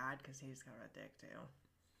Meg's dad because he's kind of a dick too.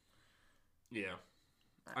 Yeah.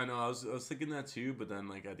 I know, I was thinking that too, but then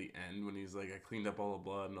like at the end when he's like, I cleaned up all the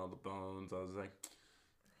blood and all the bones, I was like,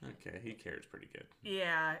 okay, he cares pretty good.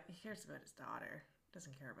 Yeah, he cares about his daughter.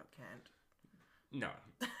 Doesn't care about Kent. No.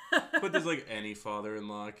 But does like any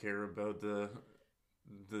father-in-law care about the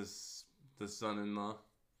son-in-law?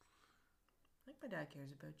 I think my dad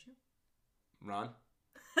cares about you. Ron?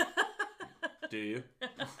 Do you?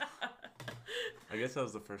 I guess I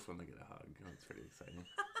was the first one to get a hug. That's pretty exciting.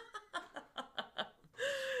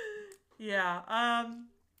 Yeah.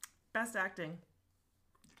 Best acting.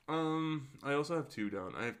 I also have two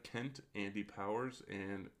down. I have Kent, Andy Powers,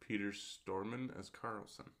 and Peter Storman as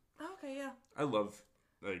Carlson. Okay, yeah. I love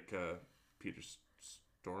like Peter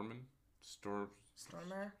Storman. Stormer.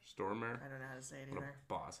 Stormer. I don't know how to say it What either. a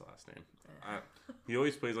boss last name. Yeah. He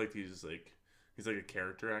always plays like he's like a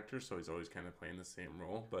character actor, so he's always kind of playing the same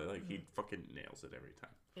role, but like he fucking nails it every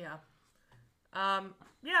time. Yeah.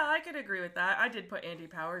 Yeah, I could agree with that. I did put Andy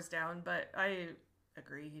Powers down, but I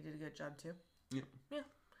agree he did a good job too. Yeah.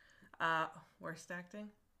 Yeah. Worst acting?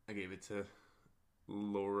 I gave it to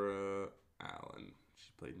Laura Allen.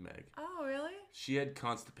 She played Meg. Oh, really? She had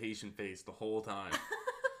constipation face the whole time.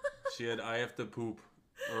 She had I have to poop,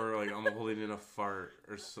 or like I'm holding in a fart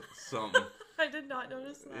or something. I did not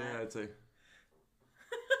notice that. Yeah, it's like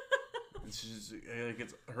she's like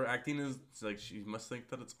it's her acting is like she must think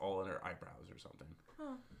that it's all in her eyebrows or something.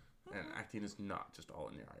 Huh. And acting is not just all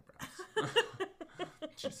in your eyebrows.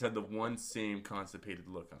 She just had the one same constipated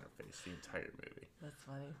look on her face the entire movie. That's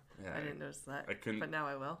funny. Yeah, I didn't notice that. I couldn't. But now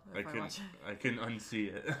I will. If I watch I couldn't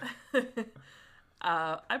unsee it. it.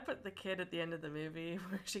 I put the kid at the end of the movie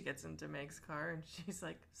where she gets into Meg's car and she's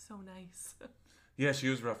like, so nice. Yeah, she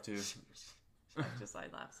was rough too. I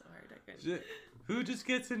laughed so hard I couldn't. Who just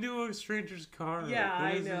gets into a stranger's car? Yeah, Like,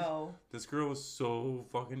 what I is know. This girl was so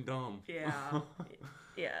fucking dumb. Yeah.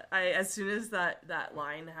 Yeah. As soon as that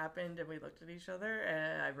line happened and we looked at each other,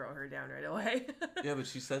 I wrote her down right away. Yeah, but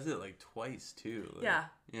she says it like twice too. Like, Yeah.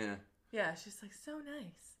 Yeah. Yeah, she's like, so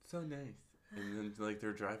nice. So nice. And then like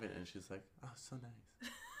they're driving and she's like, oh, so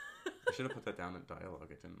nice. I should have put that down in dialogue.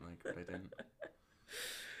 I didn't like, but I didn't.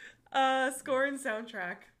 Score and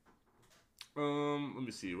soundtrack. Let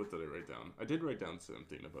me see. What did I write down? I did write down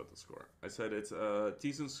something about the score. I said it's a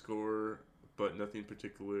decent score, but nothing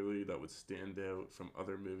particularly that would stand out from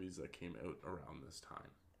other movies that came out around this time.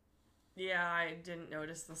 Yeah, I didn't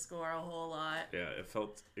notice the score a whole lot. Yeah, it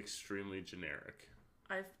felt extremely generic.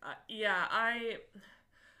 Yeah, I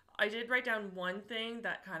did write down one thing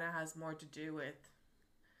that kind of has more to do with,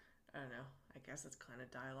 I don't know, I guess it's kind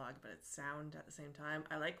of dialogue, but it's sound at the same time.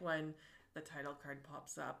 I like when the title card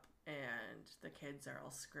pops up and the kids are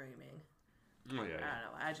all screaming. Oh, yeah. I don't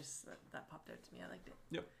know. I just, that popped out to me. I liked it.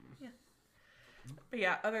 Yep. Yeah. But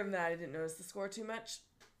yeah, other than that, I didn't notice the score too much.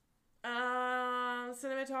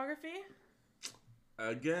 Cinematography?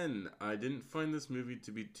 Again, I didn't find this movie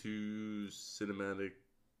to be too cinematically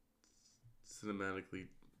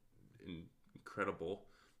incredible.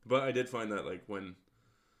 But I did find that, like, when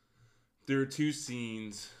there are two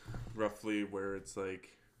scenes, roughly, where it's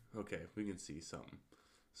like, okay, we can see something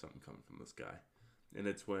coming from this guy. And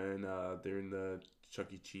it's when they're in the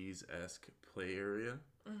Chuck E. Cheese-esque play area.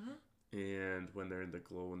 Mm-hmm. And when they're in the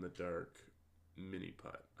glow-in-the-dark mini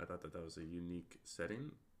putt. I thought that was a unique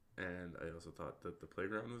setting. And I also thought that the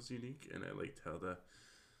playground was unique. And I liked how the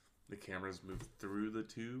cameras moved through the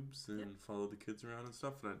tubes and followed the kids around and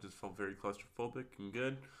stuff. And it just felt very claustrophobic and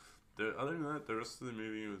good. Other than that, the rest of the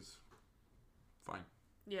movie was fine.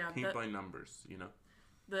 Yeah. Paint by numbers, you know?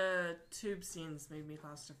 The tube scenes made me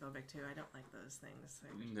claustrophobic too. I don't like those things.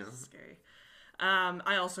 They're just scary.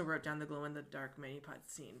 I also wrote down the glow-in-the-dark mini-putt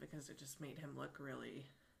scene because it just made him look really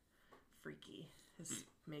freaky. His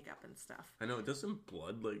makeup and stuff. I know, doesn't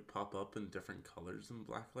blood like pop up in different colors in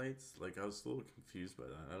black lights? Like, I was a little confused by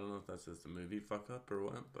that. I don't know if that's just a movie fuck up or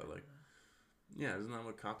what, but like, yeah, isn't that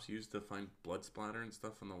what cops use to find blood splatter and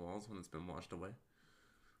stuff on the walls when it's been washed away?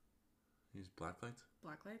 Use black lights?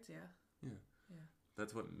 Black lights, yeah. Yeah.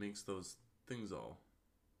 That's what makes those things all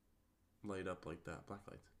light up like that, black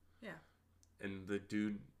lights. Yeah. And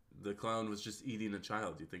the clown was just eating a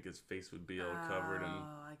child. You think his face would be all covered in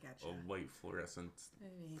a white fluorescent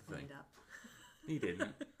Maybe he cleaned up. He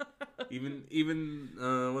didn't. even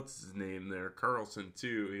what's his name there, Carlson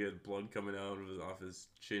too. He had blood coming out off his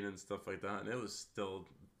chin and stuff like that, and it was still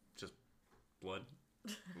just blood.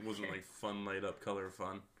 It wasn't like fun light up color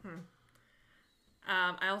fun.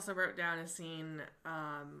 I also wrote down a scene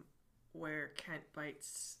where Kent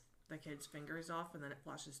bites the kid's fingers off, and then it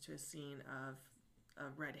flashes to a scene of a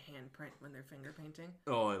red handprint when they're finger painting.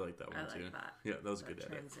 Oh, I like that one too. I like that. Yeah, that was a good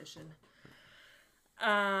transition.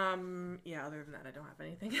 Yeah, other than that, I don't have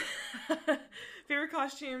anything. Favorite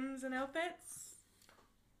costumes and outfits?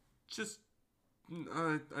 Just,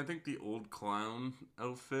 I think the old clown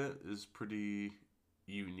outfit is pretty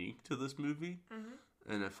unique to this movie. Mm-hmm.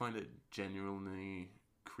 And I find it genuinely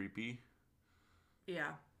creepy.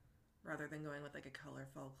 Yeah. Rather than going with like a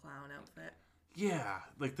colorful clown outfit. Yeah.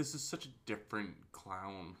 Like, this is such a different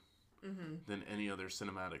clown than any other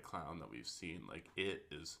cinematic clown that we've seen. Like, It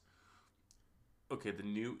is... Okay, the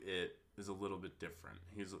new It is a little bit different.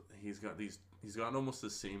 He's got almost the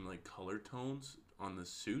same, like, color tones on the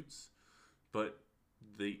suits. But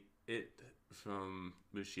the It from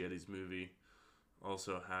Muschietti's movie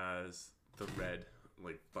also has the red...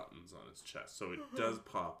 like buttons on its chest, so it does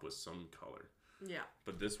pop with some color. Yeah.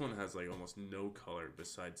 But this one has like almost no color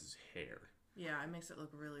besides his hair. Yeah, it makes it look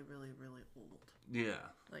really, really, really old. Yeah.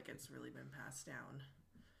 Like it's really been passed down.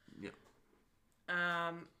 Yeah.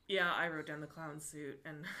 Yeah, I wrote down the clown suit,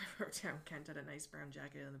 and I wrote down Kent had a nice brown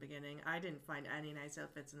jacket in the beginning. I didn't find any nice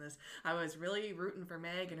outfits in this. I was really rooting for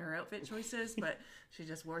Meg and her outfit choices, but she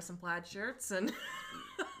just wore some plaid shirts, and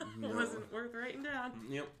it wasn't worth writing down.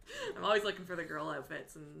 Yep. I'm always looking for the girl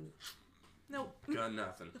outfits, and nope. Got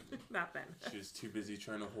nothing. Nothing. She was too busy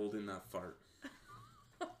trying to hold in that fart.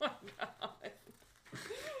 Oh my god.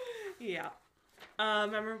 Yeah.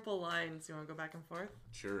 Memorable lines. You want to go back and forth?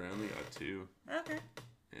 Sure, I only got two. Okay.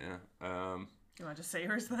 Yeah. You want to just say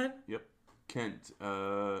yours then? Yep. Kent,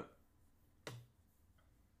 who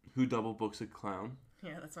double books a clown?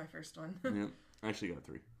 Yeah, that's my first one. Yep. I actually got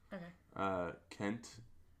three. Okay. Kent,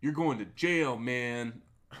 you're going to jail, man.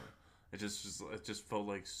 It just felt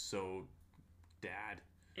like so dad.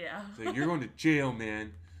 Yeah. It's like, you're going to jail,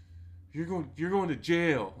 man. You're going to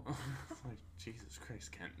jail. It's like, Jesus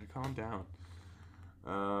Christ, Kent, calm down.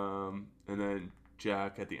 And then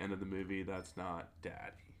Jack at the end of the movie, that's not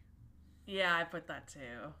daddy. Yeah, I put that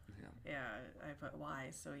too. Yeah, I put why,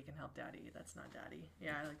 so he can help daddy. That's not daddy.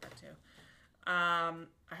 Yeah, I like that too. I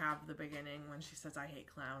have the beginning when she says, I hate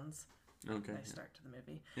clowns. Okay. Nice start to the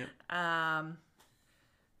movie. Yeah.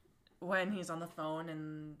 When he's on the phone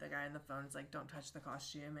and the guy on the phone's like, don't touch the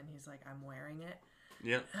costume, and he's like, I'm wearing it.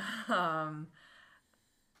 Yeah.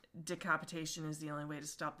 Decapitation is the only way to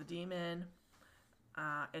stop the demon.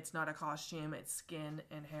 It's not a costume, it's skin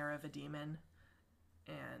and hair of a demon.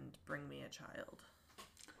 And bring me a child.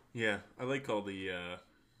 Yeah, I like all the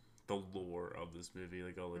the lore of this movie,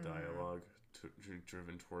 like all the dialogue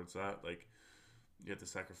driven towards that. Like, you have to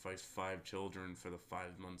sacrifice 5 children for the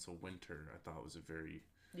 5 months of winter. I thought was a very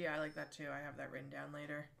Yeah, I like that too. I have that written down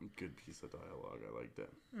later. good piece of dialogue. I liked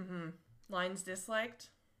it. Lines disliked.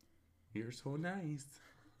 You're so nice.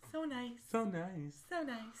 So nice. So nice. So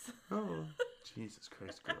nice. Oh, Jesus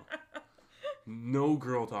Christ, girl. No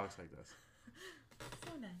girl talks like this.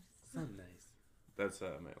 So nice. So nice. That's my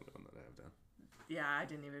only one that I have down. Yeah, I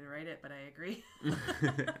didn't even write it, but I agree.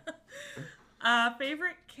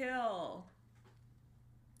 Favorite kill.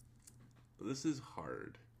 This is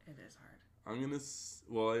hard. It is hard. I'm gonna.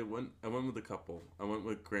 I went with a couple. I went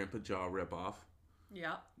with Grandpa Jaw ripoff.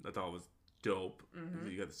 Yeah. I thought it was dope.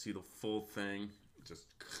 You got to see the full thing. Just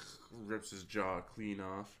rips his jaw clean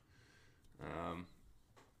off.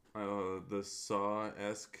 The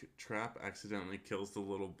Saw-esque trap accidentally kills the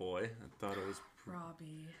little boy. I thought it was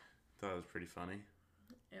Robbie. Thought it was pretty funny.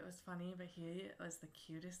 It was funny, but he was the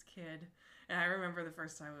cutest kid. And I remember the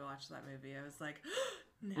first time we watched that movie, I was like,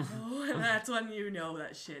 no. And that's when you know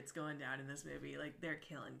that shit's going down in this movie. Like, they're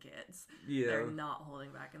killing kids. Yeah. They're not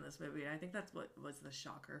holding back in this movie. And I think that's what was the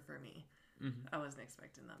shocker for me. I wasn't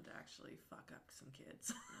expecting them to actually fuck up some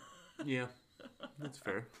kids. Yeah, that's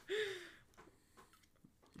fair.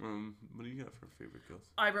 What do you got for favorite kills?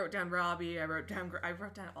 I wrote down Robbie. I wrote down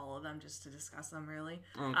all of them just to discuss them, really.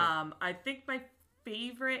 Okay. I think my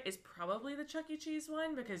favorite is probably the Chuck E. Cheese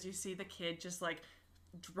one, because you see the kid just like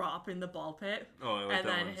drop in the ball pit. Oh, I like and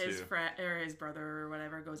that then one his too. friend or his brother or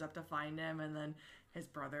whatever goes up to find him, and then his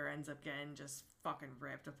brother ends up getting just fucking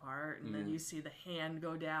ripped apart, and then you see the hand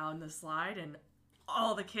go down the slide, and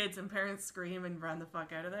all the kids and parents scream and run the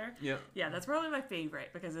fuck out of there. Yeah, that's probably my favorite,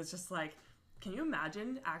 because it's just like, can you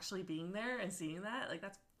imagine actually being there and seeing that? Like,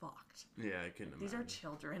 that's fucked. Yeah, I can imagine. These are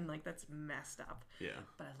children. Like, that's messed up. Yeah.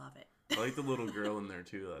 But I love it. I like the little girl in there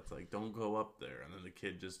too that's like, don't go up there, and then the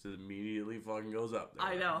kid just immediately fucking goes up there.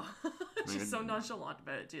 I know. She's so nonchalant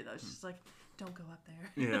about it too, though. She's just like, don't go up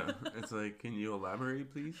there. Yeah, it's like, can you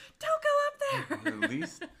elaborate, please? Don't go up there! At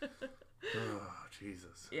least. Oh,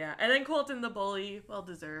 Jesus. Yeah, and then Colton the bully, well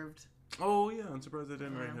deserved. Oh, yeah, I'm surprised I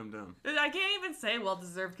didn't write him down. I can't even say well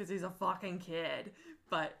deserved because he's a fucking kid,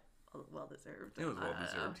 but well deserved. It was well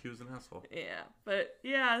deserved. He was an asshole. Yeah, but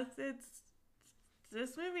yeah, it's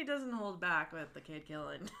this movie doesn't hold back with the kid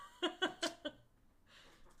killing.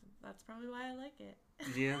 That's probably why I like it.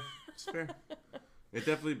 Yeah, it's fair. It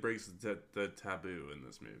definitely breaks the taboo in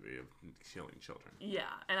this movie of killing children. Yeah,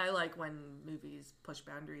 and I like when movies push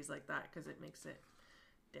boundaries like that because it makes it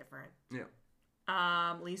different. Yeah.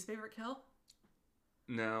 Least favorite kill?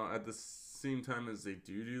 Now, at the same time as they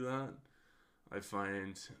do that, I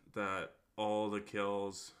find that all the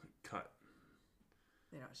kills cut.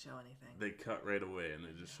 They don't show anything. They cut right away and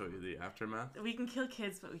they just show you the aftermath. We can kill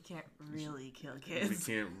kids, but we can't really kill kids.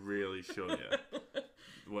 We can't really show you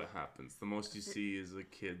what happens. The most you see is a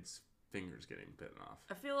kid's fingers getting bitten off.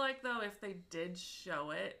 I feel like, though, if they did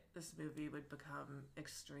show it, this movie would become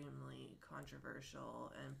extremely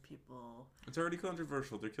controversial and people... It's already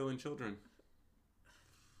controversial. They're killing children.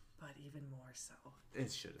 But even more so.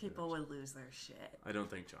 It should have People would lose their shit. I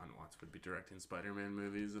don't think John Watts would be directing Spider-Man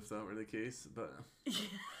movies if that were the case, but...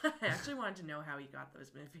 Yeah, I actually wanted to know how he got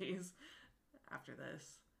those movies after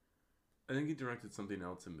this. I think he directed something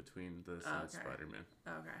else in between this and Okay. Spider-Man.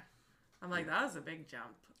 Okay. I'm like, that was a big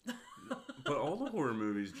jump. But all the horror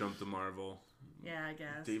movies jumped to Marvel. Yeah, I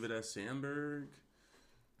guess. David S. Sandberg.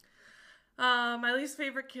 My least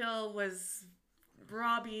favorite kill was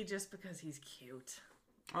Robbie, just because he's cute.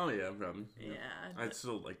 Oh yeah, Robin. Yeah. I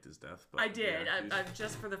still liked his death. But I did. Yeah, I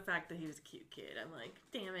just for the fact that he was a cute kid. I'm like,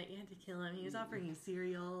 damn it, you had to kill him. He was offering you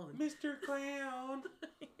cereal. And... Mr. Clown.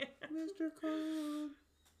 Yeah. Mr. Clown.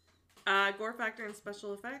 Gore factor and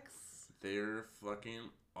special effects. They're fucking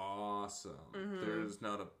awesome. There's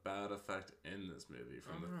not a bad effect in this movie.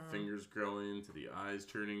 From the fingers growing to the eyes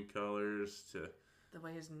turning colors to... The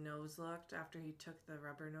way his nose looked after he took the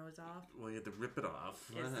rubber nose off. Well, you had to rip it off.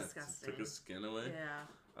 It's It disgusting. took his skin away. Yeah.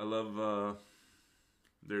 I love,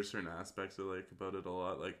 there's certain aspects I like about it a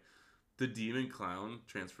lot. Like, the demon clown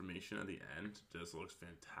transformation at the end just looks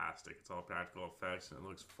fantastic. It's all practical effects and it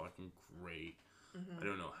looks fucking great. I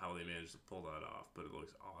don't know how they managed to pull that off, but it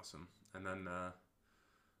looks awesome. And then,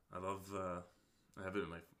 I love, I have it in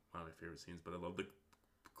one of my favorite scenes, but I love the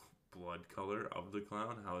blood color of the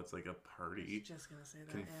clown, how it's like a party I was just gonna say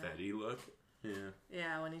that. confetti look. Yeah.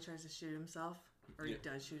 Yeah, when he tries to shoot himself, or he Yeah.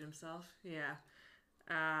 does shoot himself. Yeah.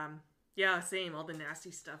 Yeah, same. All the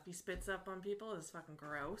nasty stuff he spits up on people is fucking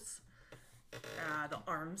gross. The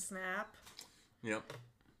arm snap. Yep.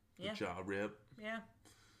 The Yeah. jaw rip. Yeah.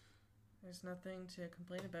 There's nothing to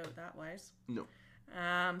complain about that wise. No.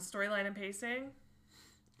 Storyline and pacing.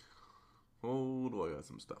 Oh, do I got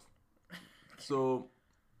some stuff. So,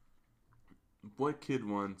 what kid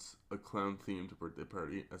wants a clown-themed birthday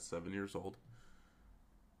party at 7 years old?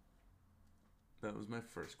 That was my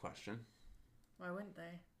first question. Why wouldn't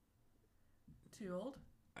they? Too old?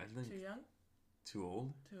 I think Too young? too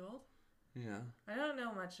old. Too old? Yeah. I don't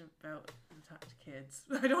know much about kids.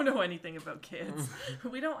 I don't know anything about kids.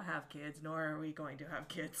 We don't have kids, nor are we going to have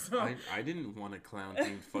kids. So. I didn't want a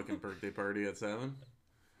clown-themed fucking birthday party at 7.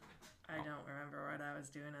 I don't remember what I was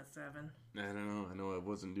doing at 7. I don't know. I know I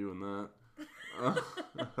wasn't doing that.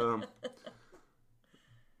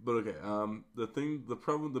 But okay.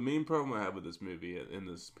 The main problem I have with this movie in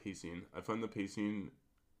this pacing, I find the pacing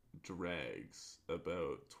drags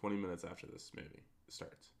about 20 minutes after this movie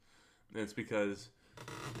starts. And it's because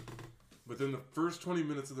within the first 20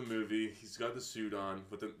 minutes of the movie, he's got the suit on.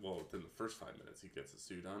 Within the first 5 minutes, he gets the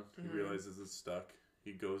suit on. He realizes it's stuck.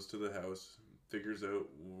 He goes to the house, figures out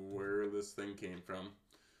where this thing came from,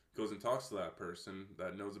 goes and talks to that person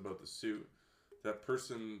that knows about the suit. That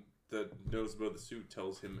person that knows about the suit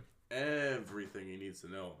tells him everything he needs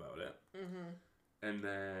to know about it. And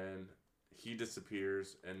then he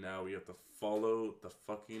disappears, and now we have to follow the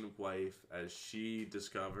fucking wife as she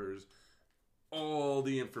discovers all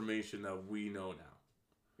the information that we know now.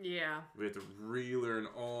 Yeah. We have to relearn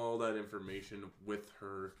all that information with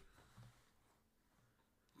her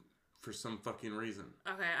for some fucking reason.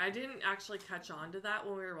 Okay, I didn't actually catch on to that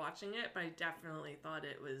when we were watching it, but I definitely thought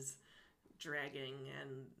it was dragging,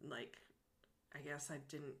 and like, I guess I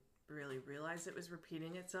didn't really realize it was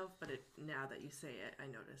repeating itself, but now that you say it, I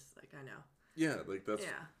notice, like, I know. Yeah, like that's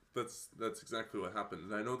exactly what happened.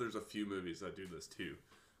 And I know there's a few movies that do this too.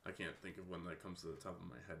 I can't think of one that comes to the top of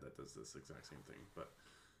my head that does this exact same thing. But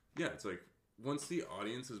yeah, it's like once the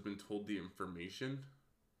audience has been told the information,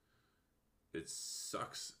 it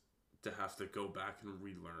sucks to have to go back and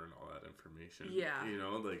relearn all that information. Yeah. You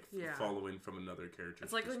know, like following from another character's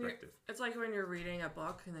perspective. It's like when you're reading a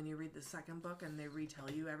book and then you read the second book and they retell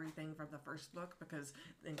you everything from the first book because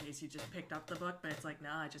in case you just picked up the book, but it's like,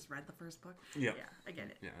 nah, I just read the first book. Yeah. Yeah, I get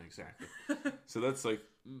it. Yeah, exactly. So that's like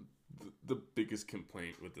the biggest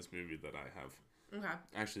complaint with this movie that I have. Okay.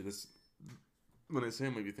 Actually, when I say I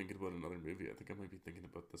might be thinking about another movie, I think I might be thinking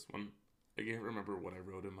about this one. I can't remember what I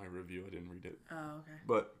wrote in my review. I didn't read it. Oh, okay.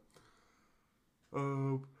 But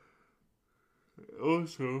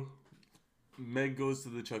also, Meg goes to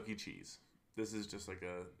the Chuck E. Cheese. This is just like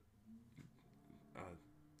a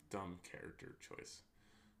dumb character choice.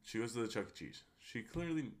 She goes to the Chuck E. Cheese. She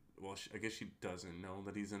clearly, I guess she doesn't know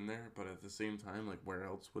that he's in there, but at the same time, like, where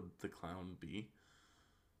else would the clown be?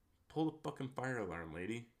 Pull the fucking fire alarm,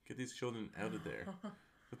 lady. Get these children out of there.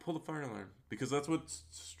 Pull the fire alarm. Because that's what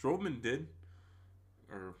Strowman did.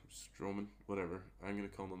 Or Strowman, whatever. I'm going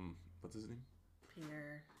to call him, what's his name?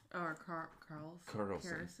 Peter. Or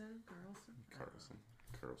Carlson.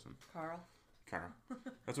 Carl.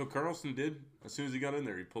 That's what Carlson did. As soon as he got in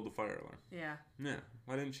there, he pulled the fire alarm. Yeah. Yeah.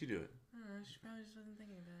 Why didn't she do it? I don't know. She probably just wasn't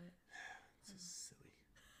thinking about it. It's just silly.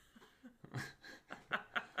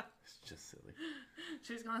 It's just silly.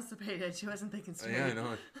 She was constipated. She wasn't thinking straight. Yeah, I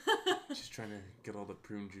know. She's trying to get all the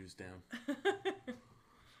prune juice down.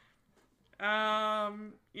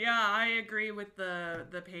 Yeah, I agree with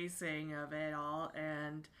the pacing of it all,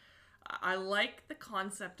 and I like the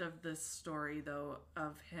concept of this story, though,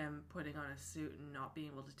 of him putting on a suit and not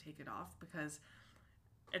being able to take it off, because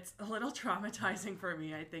it's a little traumatizing for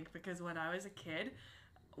me, I think, because when I was a kid,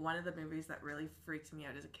 one of the movies that really freaked me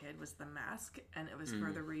out as a kid was The Mask, and it was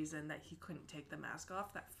for the reason that he couldn't take the mask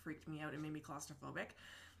off. That freaked me out and made me claustrophobic.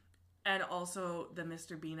 And also the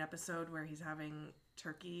Mr. Bean episode where he's having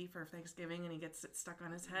turkey for Thanksgiving and he gets it stuck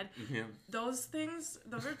on his head. Yeah. Those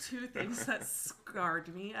are two things that scarred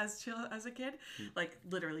me as a kid. Like,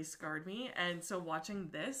 literally scarred me. And so watching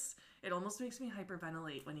this, it almost makes me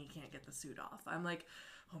hyperventilate when he can't get the suit off. I'm like,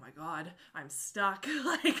 oh my God, I'm stuck.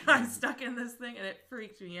 Like, I'm stuck in this thing, and it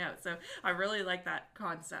freaked me out. So I really like that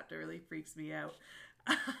concept. It really freaks me out.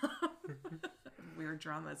 Weird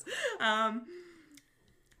dramas.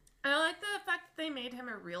 I like the fact that they made him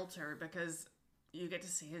a realtor, because you get to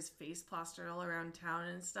see his face plastered all around town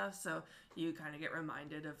and stuff, so you kind of get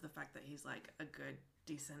reminded of the fact that he's like a good,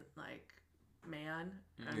 decent, like, man,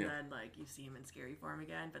 and then like you see him in Scary Farm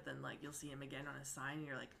again, but then like you'll see him again on a sign and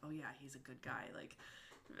you're like, oh yeah, he's a good guy. Like,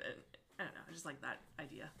 I don't know, I just like that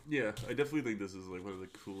idea. Yeah, I definitely think this is like one of the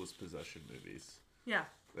coolest possession movies. Yeah.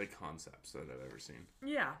 Like, concepts that I've ever seen.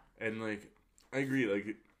 Yeah. And like, I agree,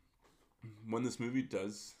 like, when this movie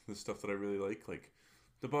does the stuff that I really like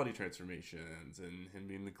the body transformations and him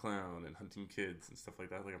being the clown and hunting kids and stuff like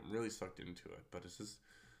that. Like, I'm really sucked into it. But it's just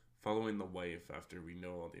following the wife after we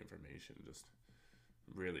know all the information just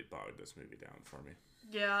really bogged this movie down for me.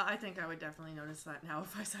 Yeah, I think I would definitely notice that now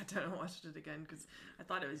if I sat down and watched it again, because I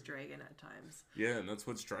thought it was dragging at times. Yeah, and that's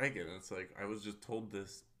what's dragging. It's like, I was just told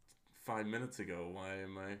this 5 minutes ago. Why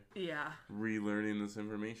am I relearning this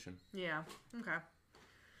information? Yeah, okay.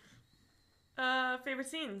 Favorite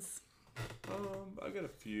scenes? I got a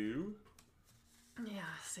few. Yeah,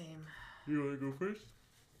 same. You want to go first?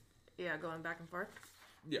 Yeah, going back and forth?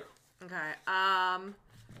 Yeah. Okay,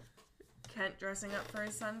 Kent dressing up for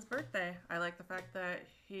his son's birthday. I like the fact that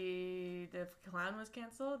the clown was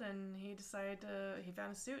canceled and he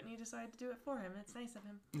found a suit and he decided to do it for him. It's nice of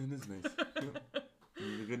him. It is nice. Yeah.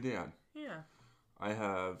 He's a good dad. Yeah. I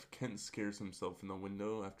have Kent scares himself in the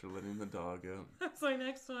window after letting the dog out. That's my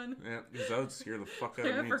next one. Yeah, because that would scare the fuck out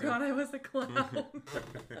of me. I forgot I was a clown.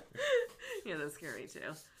 Yeah, that scared me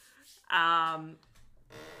too.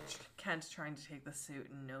 Kent trying to take the suit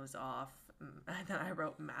and nose off. And then I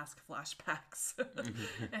wrote mask flashbacks.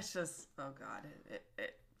 It's just, oh god,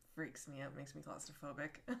 it freaks me out, makes me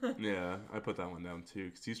claustrophobic. Yeah, I put that one down too,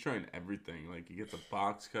 because he's trying everything. Like, he gets a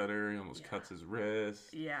box cutter, he almost cuts his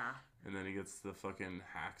wrist. Yeah. And then he gets the fucking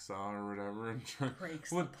hacksaw or whatever. And breaks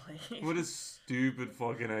the plate. What a stupid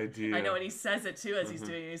fucking idea. I know, and he says it too as he's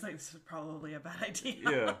doing it. He's like, this is probably a bad idea.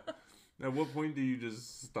 Yeah. At what point do you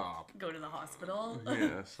just stop? Go to the hospital?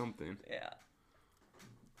 Yeah, something. Yeah.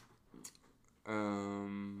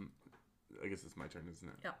 I guess it's my turn, isn't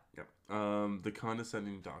it? Yep. Yep. The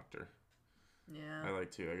condescending doctor. Yeah. I like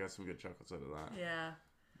too. I got some good chuckles out of that. Yeah.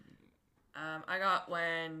 I got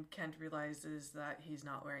when Kent realizes that he's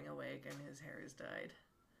not wearing a wig and his hair is dyed.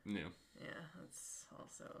 Yeah. Yeah, that's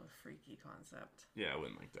also a freaky concept. Yeah, I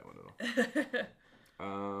wouldn't like that one at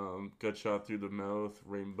all. Gut shot through the mouth,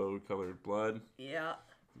 rainbow colored blood. Yeah.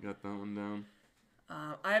 You got that one down.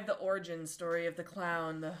 I have the origin story of the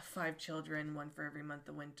clown, the 5 children, one for every month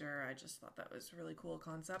of winter. I just thought that was a really cool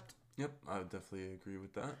concept. Yep, I would definitely agree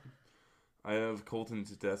with that. I have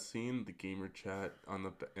Colton's death scene. The gamer chat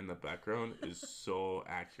in the background is so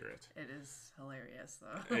accurate. It is hilarious,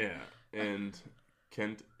 though. Yeah, and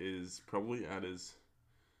Kent is probably at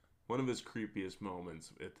one of his creepiest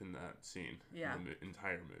moments within that scene. Yeah. In the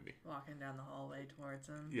entire movie. Walking down the hallway towards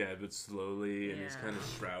him. Yeah, but slowly, and he's kind of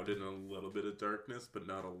shrouded in a little bit of darkness, but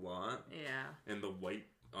not a lot. Yeah. And the white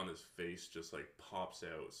on his face just like pops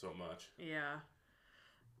out so much. Yeah.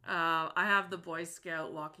 I have the Boy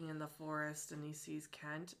Scout walking in the forest and he sees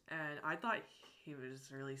Kent, and I thought he was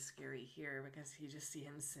really scary here because you just see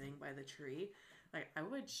him sitting by the tree. Like, I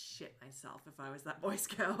would shit myself if I was that Boy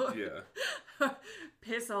Scout. Yeah.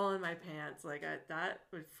 Piss all in my pants. Like, that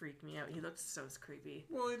would freak me out. He looks so creepy.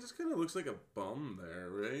 Well, he just kind of looks like a bum there,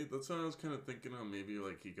 right? That's what I was kind of thinking of. Maybe,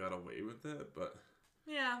 like, he got away with it, but...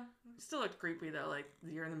 Yeah. He still looked creepy, though. Like,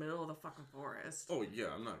 you're in the middle of the fucking forest. Oh, yeah.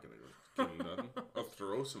 I'm not going to give him nothing. I'll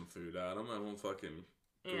throw some food at him. I won't fucking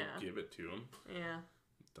give it to him. Yeah.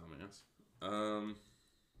 Dumbass.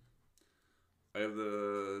 I have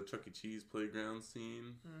the Chuck E. Cheese playground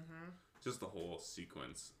scene. Mm-hmm. Just the whole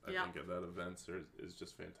sequence, I think, of that event is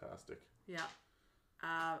just fantastic. Yeah.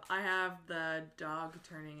 I have the dog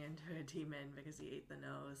turning into a demon because he ate the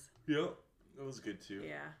nose. Yeah, that was good too.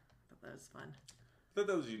 Yeah, I thought that was fun. I thought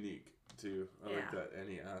that was unique too. I like Yeah. that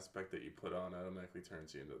any aspect that you put on automatically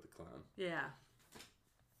turns you into the clown. Yeah.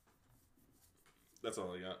 That's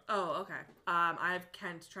all I got. Oh, okay. I have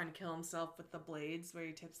Kent trying to kill himself with the blades where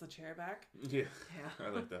he tips the chair back. Yeah. Yeah. I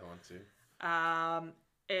like that one too.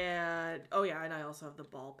 And oh yeah, and I also have the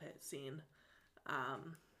ball pit scene.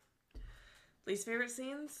 Least favorite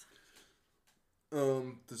scenes?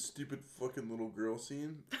 The stupid fucking little girl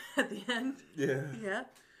scene. At the end? Yeah. Yeah.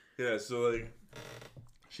 Yeah, so like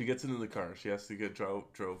she gets into the car, she has to get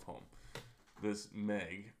drove home. This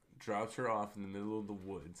Meg drops her off in the middle of the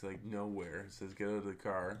woods, like nowhere, says get out of the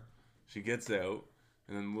car. She gets out,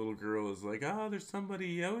 and then the little girl is like, oh, there's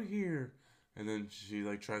somebody out here. And then she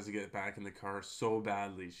like tries to get back in the car so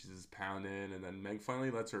badly, she's just pounding, and then Meg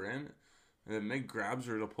finally lets her in. And then Meg grabs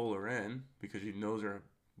her to pull her in because she knows her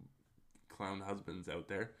clown husband's out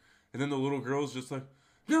there. And then the little girl's just like,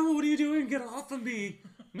 no, what are you doing? Get off of me.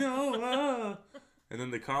 No. And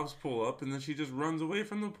then the cops pull up and then she just runs away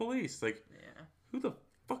from the police. Like, Yeah. who the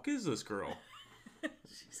fuck is this girl?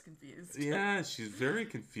 She's confused. Yeah, she's very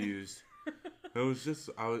confused. It was just,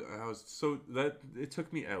 I was so, that, it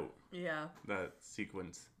took me out, Yeah. that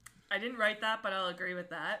sequence. I didn't write that, but I'll agree with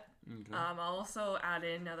that. Okay. I'll also add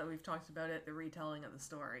in, now that we've talked about it, the retelling of the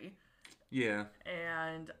story. Yeah.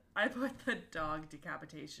 And I put the dog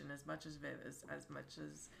decapitation as much as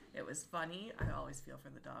it was funny. I always feel for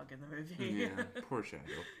the dog in the movie. Yeah. Poor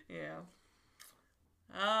Shadow. Yeah.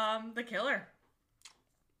 The killer.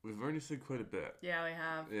 We've already said quite a bit. Yeah, we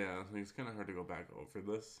have. Yeah, I think it's kind of hard to go back over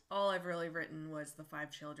this. All I've really written was the 5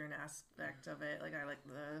 children aspect of it. Like, I like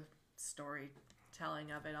the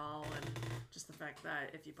storytelling of it all, and just the fact that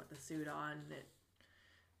if you put the suit on,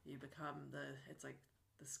 you become it's like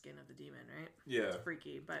the skin of the demon, right? Yeah. It's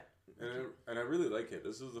freaky, but... And I really like it.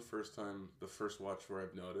 This is the first watch where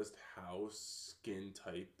I've noticed how skin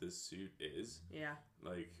tight this suit is. Yeah.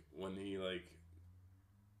 Like, when he, like...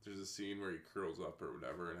 There's a scene where he curls up or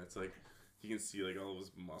whatever, and it's like you can see like all of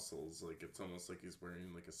his muscles. Like it's almost like he's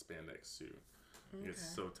wearing like a spandex suit. Okay.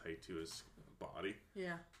 It's so tight to his body.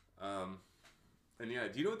 Yeah. And yeah,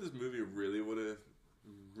 do you know what this movie really would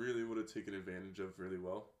have taken advantage of really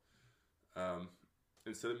well?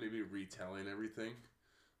 Instead of maybe retelling everything,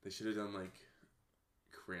 they should have done like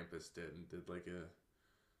Krampus did and did like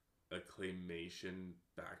a claymation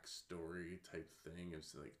backstory type thing.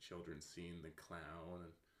 It's like children seeing the clown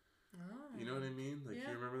and. Oh. You know what I mean? Like,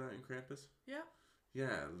 Yeah. you remember that in Krampus? Yeah.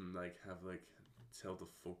 Yeah, and like have like tell the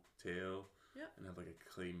folk tale. Yeah. And have like a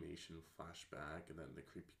claymation flashback, and then the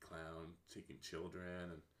creepy clown taking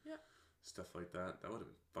children and stuff like that. That would have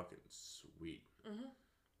been fucking sweet. Mhm.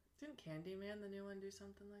 Didn't Candyman, the new one, do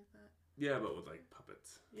something like that? Yeah, but with like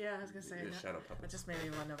puppets. Yeah, I was gonna say Yeah, that. shadow That puppets. just made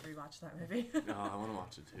me want to rewatch that movie. No, I want to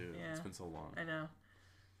watch it too. Yeah. It's been so long. I know.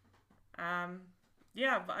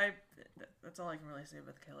 Yeah, but that's all I can really say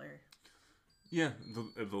about the killer. Yeah,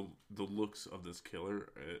 the looks of this killer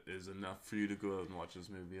is enough for you to go out and watch this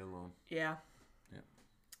movie alone. Yeah. Yeah.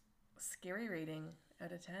 Scary rating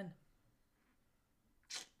out of 10.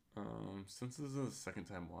 Since this is a second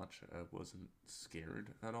time watch, I wasn't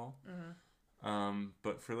scared at all. Mm-hmm.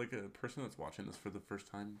 But for like a person that's watching this for the first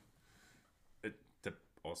time, it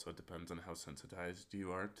also depends on how sensitized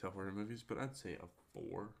you are to horror movies. But I'd say a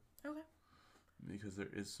 4. Okay. Because there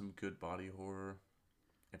is some good body horror.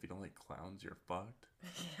 If you don't like clowns, you're fucked.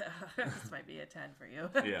 Yeah, this might be a 10 for you.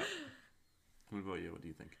 Yeah. What about you? What do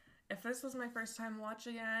you think? If this was my first time watch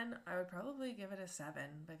again, I would probably give it a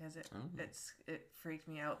 7 because it freaked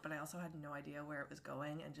me out, but I also had no idea where it was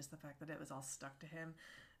going, and just the fact that it was all stuck to him.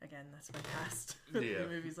 Again, that's my past with Yeah.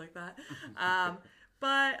 movies like that.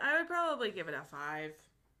 But I would probably give it a 5.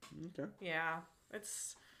 Okay. Yeah,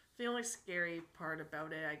 it's the only scary part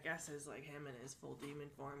about it, I guess, is like him in his full demon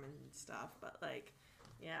form and stuff. But like,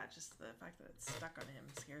 yeah, just the fact that it's stuck on him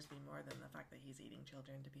scares me more than the fact that he's eating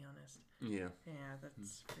children, to be honest. Yeah. Yeah, that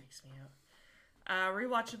freaks me out.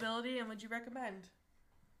 Rewatchability, and would you recommend?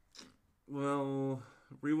 Well,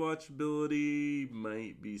 rewatchability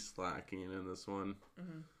might be slacking in this one.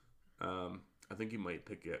 Mm-hmm. I think you might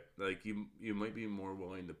pick it. Like you might be more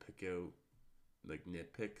willing to pick out like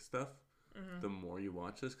nitpick stuff. The more you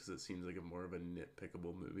watch this, because it seems like more of a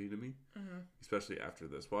nitpickable movie to me, especially after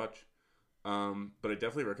this watch. But I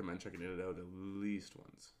definitely recommend checking it out at least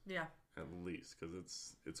once. Yeah. At least,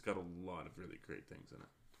 because it's got a lot of really great things in it.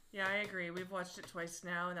 Yeah, I agree. We've watched it twice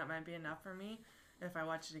now, and that might be enough for me. If I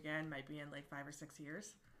watch it again, might be in like 5 or 6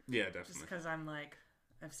 years. Yeah, definitely. Just because I'm like,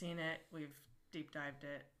 I've seen it, we've deep dived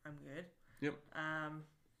it, I'm good. Yep.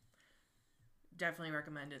 Definitely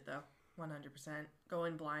recommend it though. 100%. Go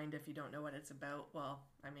in blind if you don't know what it's about. Well,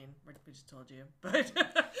 I mean, we just told you. But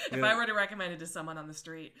if I were to recommend it to someone on the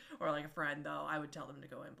street or like a friend, though, I would tell them to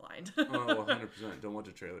go in blind. Oh, 100%. Don't watch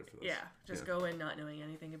a trailer for this. Yeah, just go in not knowing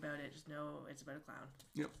anything about it. Just know it's about a clown.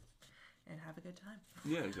 Yep. And have a good time.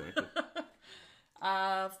 Yeah, exactly.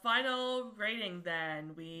 Final rating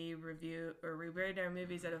then. We rate our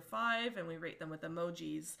movies out of 5 and we rate them with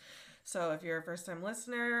emojis. So if you're a first time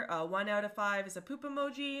listener, 1 out of 5 is a poop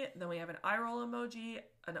emoji. Then we have an eye roll emoji,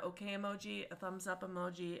 an okay emoji, a thumbs up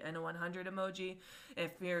emoji, and a 100 emoji.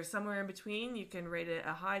 If you're somewhere in between, you can rate it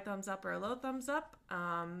a high thumbs up or a low thumbs up.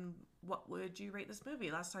 What would you rate this movie?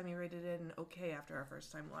 Last time you rated it an okay after our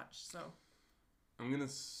first time watch. So I'm going to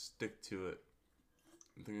stick to it.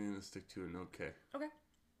 I think I'm going to stick to an okay. Okay.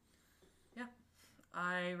 Yeah.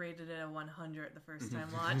 I rated it a 100 the first time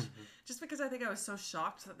watch, just because I think I was so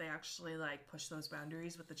shocked that they actually like pushed those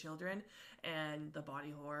boundaries with the children and the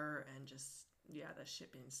body horror and just the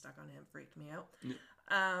shit being stuck on him freaked me out.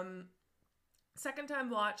 Yeah. Second time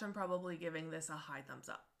watch, I'm probably giving this a high thumbs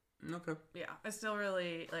up. Okay. Yeah, I still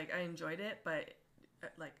really I enjoyed it, but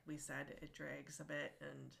like we said, it drags a bit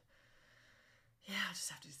and. Yeah, I just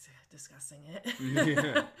have to discussing it.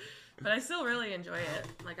 Yeah. But I still really enjoy it.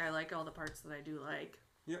 Like, I like all the parts that I do like.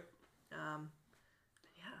 Yep. Yeah,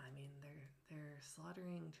 I mean, they're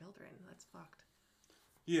slaughtering children. That's fucked.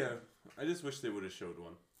 Yeah, I just wish they would have showed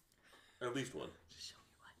one. At least one. Just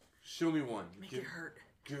Show me one. make it hurt.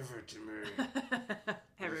 Give it to me.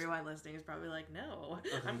 Everyone listening is probably like, no,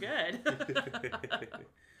 I'm good.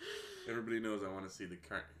 Everybody knows I want to see the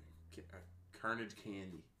Carnage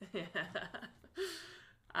candy.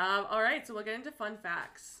 All right, so we'll get into fun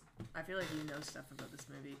facts. I feel like you know stuff about this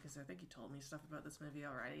movie because I think you told me stuff about this movie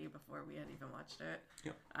already before we had even watched it.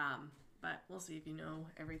 Yep. But we'll see if you know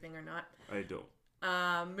everything or not. I don't.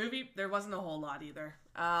 There wasn't a whole lot either.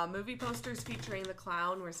 Movie posters featuring the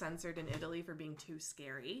clown were censored in Italy for being too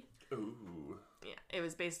scary. Ooh. Yeah, it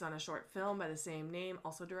was based on a short film by the same name,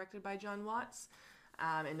 also directed by John Watts.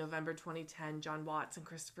 In November 2010, John Watts and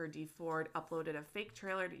Christopher D. Ford uploaded a fake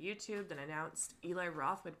trailer to YouTube that announced Eli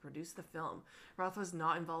Roth would produce the film. Roth was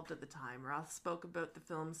not involved at the time. Roth spoke about the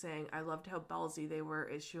film saying, "I loved how ballsy they were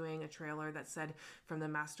issuing a trailer that said, 'From the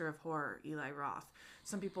Master of Horror, Eli Roth.'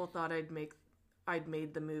 Some people thought I'd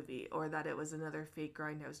made the movie, or that it was another fake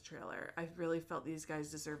Grindhouse trailer. I really felt these guys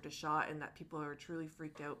deserved a shot and that people are truly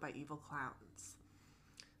freaked out by evil clowns."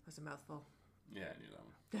 That was a mouthful. Yeah, I knew that one.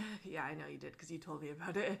 Yeah, I know you did because you told me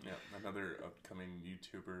about it. Yeah, another upcoming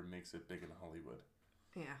YouTuber makes it big in Hollywood.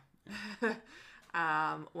 Yeah.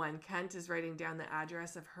 When Kent is writing down the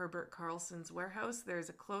address of Herbert Carlson's warehouse, there's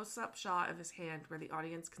a close-up shot of his hand where the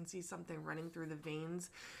audience can see something running through the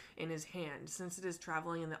veins in his hand. Since it is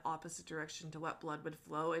traveling in the opposite direction to what blood would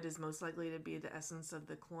flow, it is most likely to be the essence of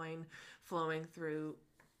the coin flowing through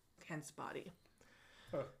Kent's body.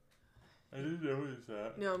 Huh. I didn't notice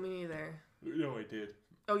that. No, me neither. No, I did.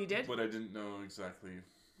 Oh, you did? But I didn't know exactly.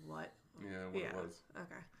 What? Yeah, what it was.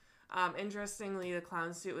 Okay. Interestingly, the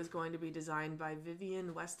clown suit was going to be designed by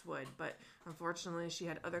Vivienne Westwood, but unfortunately she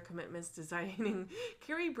had other commitments designing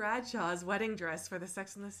Carrie Bradshaw's wedding dress for the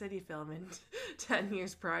Sex and the City film in 10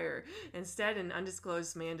 years prior. Instead, an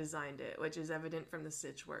undisclosed man designed it, which is evident from the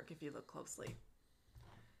stitch work if you look closely.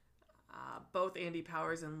 Both Andy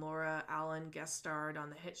Powers and Laura Allen guest starred on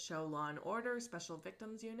the hit show Law & Order Special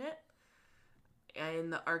Victims Unit. In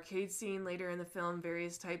the arcade scene later in the film,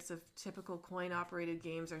 various types of typical coin-operated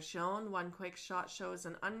games are shown. One quick shot shows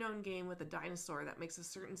an unknown game with a dinosaur that makes a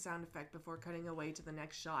certain sound effect before cutting away to the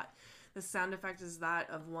next shot. The sound effect is that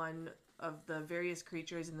of one of the various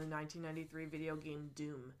creatures in the 1993 video game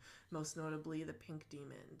Doom, most notably the Pinky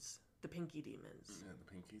Demons. Yeah, the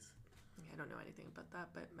Pinkies. I don't know anything about that,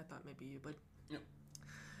 but I thought maybe you would. Yep.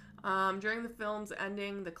 During the film's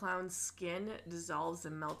ending, the clown's skin dissolves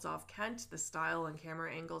and melts off Kent. The style and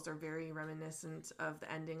camera angles are very reminiscent of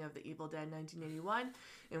the ending of The Evil Dead 1981,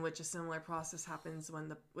 in which a similar process happens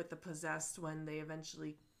with the possessed when they're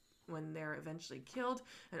eventually killed,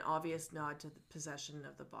 an obvious nod to the possession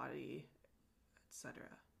of the body, etc.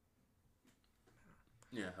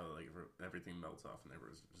 Yeah, how like everything melts off and they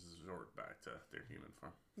resort back to their human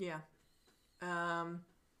form. Yeah.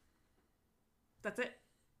 That's it.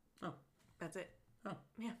 Oh. That's it. Oh.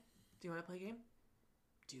 Yeah. Do you want to play a game?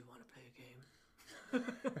 Do you want to play a game?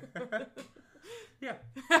 Yeah.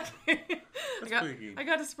 I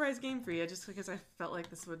got a surprise game for you just because I felt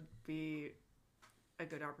like this would be a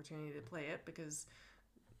good opportunity to play it because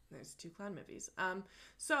there's 2 clown movies.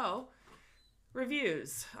 So,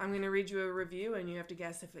 reviews. I'm going to read you a review and you have to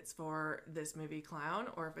guess if it's for this movie Clown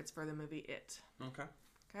or if it's for the movie It. Okay.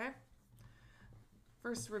 Okay?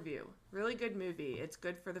 First review. Really good movie. It's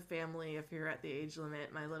good for the family if you're at the age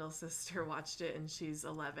limit. My little sister watched it and she's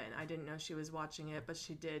 11. I didn't know she was watching it, but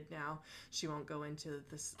she did now. She won't go into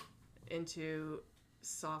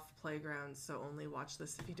soft playgrounds, so only watch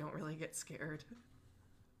this if you don't really get scared.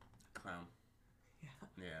 Clown. Yeah.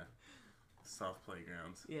 Yeah. Soft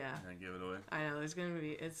playgrounds. Yeah. Can I give it away? I know, there's going to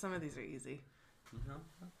be... some of these are easy.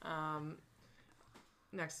 Mm-hmm.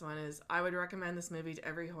 Next one is, I would recommend this movie to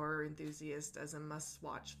every horror enthusiast as a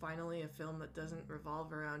must-watch. Finally, a film that doesn't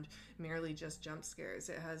revolve around merely just jump scares.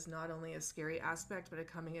 It has not only a scary aspect, but a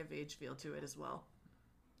coming-of-age feel to it as well.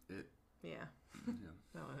 It? Yeah. Yeah.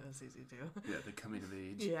 That one was easy, too. Yeah, the coming of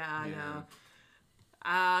age. Yeah, I know.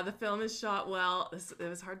 The film is shot well. It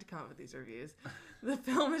was hard to come up with these reviews. The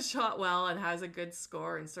film is shot well and has a good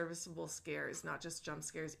score and serviceable scares, not just jump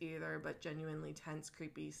scares either, but genuinely tense,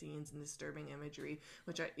 creepy scenes and disturbing imagery,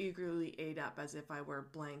 which I eagerly ate up as if I were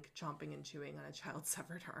blank, chomping and chewing on a child's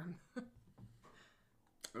severed arm.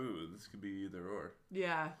 Ooh, this could be either or.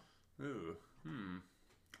 Yeah. Ooh.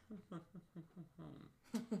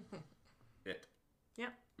 It.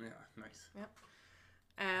 Yep. Yeah, nice. Yep.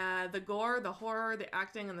 The gore, the horror, the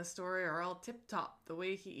acting, and the story are all tip-top. The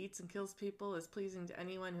way he eats and kills people is pleasing to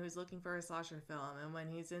anyone who is looking for a slasher film, and when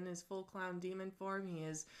he's in his full clown demon form, he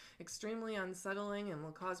is extremely unsettling and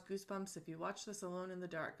will cause goosebumps if you watch this alone in the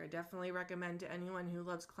dark. I definitely recommend to anyone who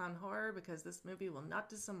loves clown horror, because this movie will not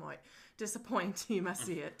disappoint. You must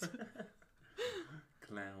see it.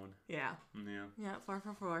 Clown. Yeah. Yeah. Yeah, 4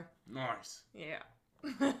 for 4. Nice. Yeah.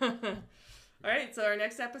 Alright, so our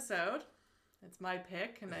next episode, it's my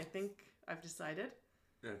pick, and I think I've decided.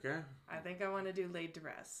 Okay. I think I want to do Laid to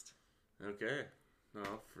Rest. Okay.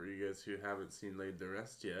 Well, for you guys who haven't seen Laid to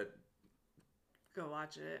Rest yet, Go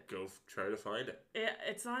watch it. go try to find it.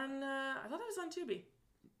 It's on, I thought it was on Tubi.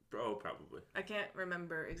 Oh, probably. I can't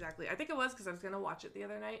remember exactly. I think it was because I was going to watch it the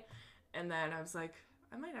other night, and then I was like,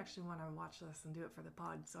 I might actually want to watch this and do it for the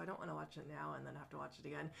pod, so I don't want to watch it now and then have to watch it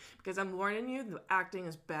again. Because I'm warning you, the acting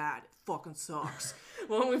is bad. It fucking sucks.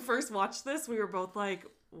 When we first watched this, we were both like,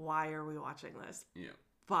 why are we watching this? Yeah.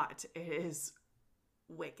 But it is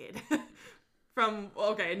wicked.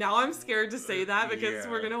 Okay, now I'm scared to say that because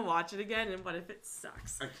we're going to watch it again, and what if it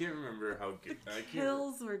sucks? I can't remember how good. The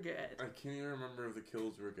kills were good. I can't even remember if the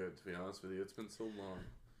kills were good, to be honest with you. It's been so long.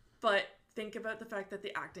 But think about the fact that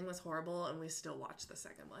the acting was horrible and we still watched the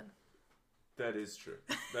second one. That is true.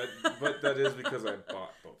 But that is because I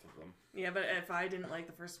bought both of them. Yeah, but if I didn't like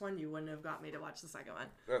the first one, you wouldn't have got me to watch the second one.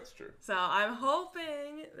 That's true. So I'm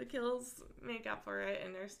hoping the kills make up for it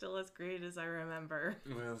and they're still as great as I remember.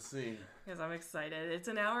 We'll see. Because I'm excited. It's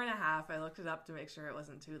an hour and a half. I looked it up to make sure it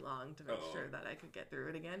wasn't too long, to make sure that I could get through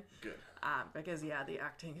it again. Good. Because, yeah, the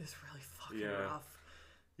acting is really fucking rough.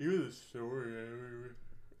 You the story.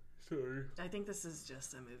 Sorry. I think this is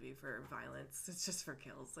just a movie for violence. It's just for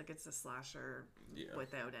kills. Like, it's a slasher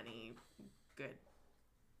without any good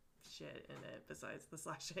shit in it besides the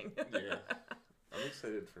slashing. Yeah. I'm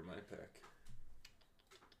excited for my pick.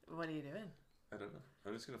 What are you doing? I don't know.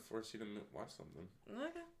 I'm just going to force you to watch something.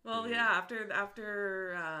 Okay. Well, yeah, after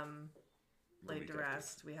Laid to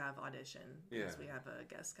Rest, we have Audition. Because we have a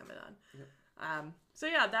guest coming on. Yep. So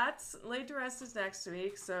yeah, that's Laid to Rest is next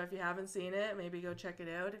week. So if you haven't seen it, maybe go check it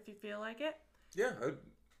out if you feel like it. Yeah.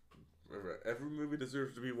 Every movie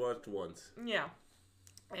deserves to be watched once. Yeah.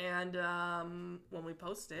 And when we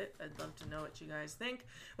post it, I'd love to know what you guys think.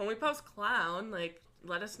 When we post Clown,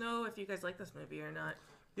 let us know if you guys like this movie or not.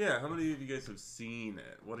 Yeah, how many of you guys have seen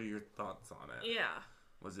it? What are your thoughts on it? Yeah.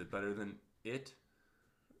 Was it better than It?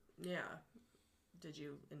 Yeah. Did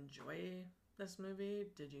you enjoy this movie?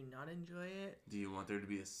 Did you not enjoy it? Do you want there to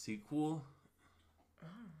be a sequel?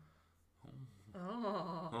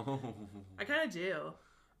 Oh. I kind of do.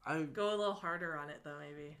 I go a little harder on it though,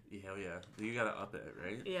 maybe. Yeah, yeah. You gotta up it,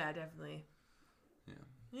 right? Yeah, definitely. Yeah.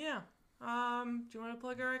 Yeah. Do you want to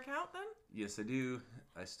plug our account then? Yes, I do.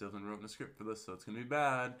 I still haven't written a script for this, so it's gonna be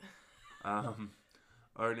bad.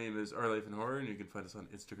 Our name is Our Life in Horror, and you can find us on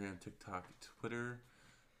Instagram, TikTok, Twitter.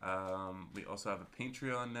 We also have a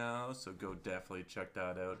Patreon now, so go definitely check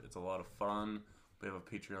that out. It's a lot of fun. We have a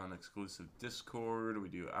Patreon exclusive Discord. We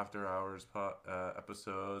do after hours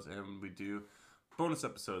episodes, and we do bonus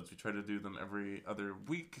episodes. We try to do them every other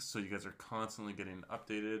week, so you guys are constantly getting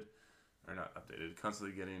updated, or not updated,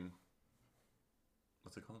 constantly getting,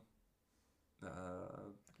 what's it called?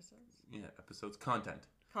 Episodes? Yeah, episodes. Content.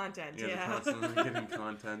 Content, yeah. Yeah, Constantly getting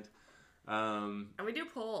content. And we do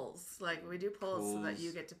polls. We do polls so that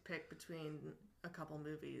you get to pick between a couple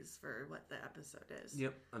movies for what the episode is.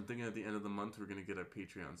 Yep. I'm thinking at the end of the month we're going to get our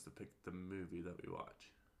Patreons to pick the movie that we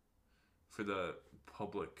watch. For the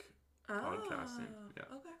public podcasting. Yeah.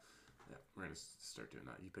 Okay. Yeah, we're going to start doing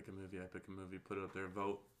that. You pick a movie, I pick a movie, put it up there,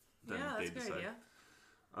 vote. Then yeah, they that's a good decide. idea.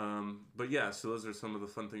 But yeah, so those are some of the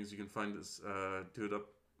fun things you can find us, do it up,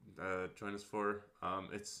 join us for.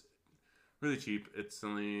 It's really cheap. It's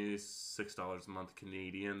only $6 a month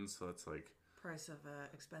Canadian, so that's like price of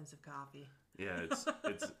expensive coffee. Yeah,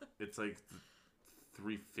 it's like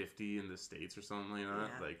 $3.50 in the States or something like that.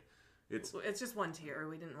 Yeah. Like it's just one tier.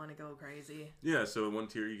 We didn't want to go crazy. Yeah, so in one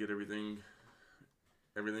tier you get everything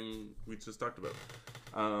we just talked about.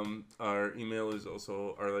 Our email is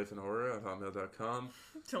also ourlifeinhorror@hotmail.com.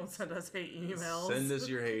 Don't send us hate emails. Send us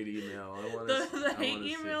your hate email. The hate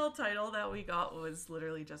email title that we got was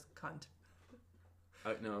literally just cunt.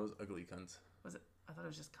 No, it was ugly cunt. Was it? I thought it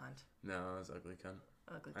was just cunt. No, it was ugly cunt.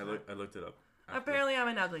 Ugly cunt. I looked it up. After. Apparently, I'm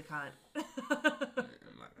an ugly cunt.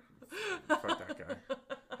 Fuck that guy.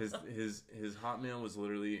 His Hotmail was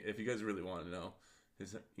literally, if you guys really want to know,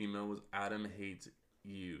 his email was Adam hates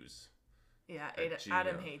yous. Yeah,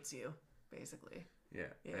 Adam hates you, basically.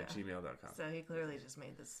 Yeah, at gmail.com. So he clearly just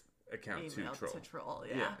made this account email to troll.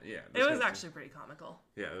 Yeah. Yeah. It was actually pretty comical.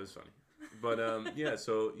 Yeah, it was funny. But yeah,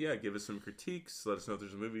 so yeah, give us some critiques. Let us know if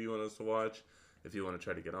there's a movie you want us to watch. If you want to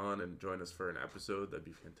try to get on and join us for an episode, that'd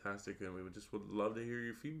be fantastic, and we would love to hear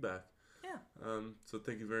your feedback. Yeah. So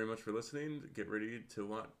thank you very much for listening. Get ready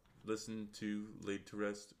to listen to Laid to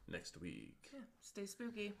Rest next week. Yeah. Stay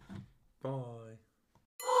spooky. Bye.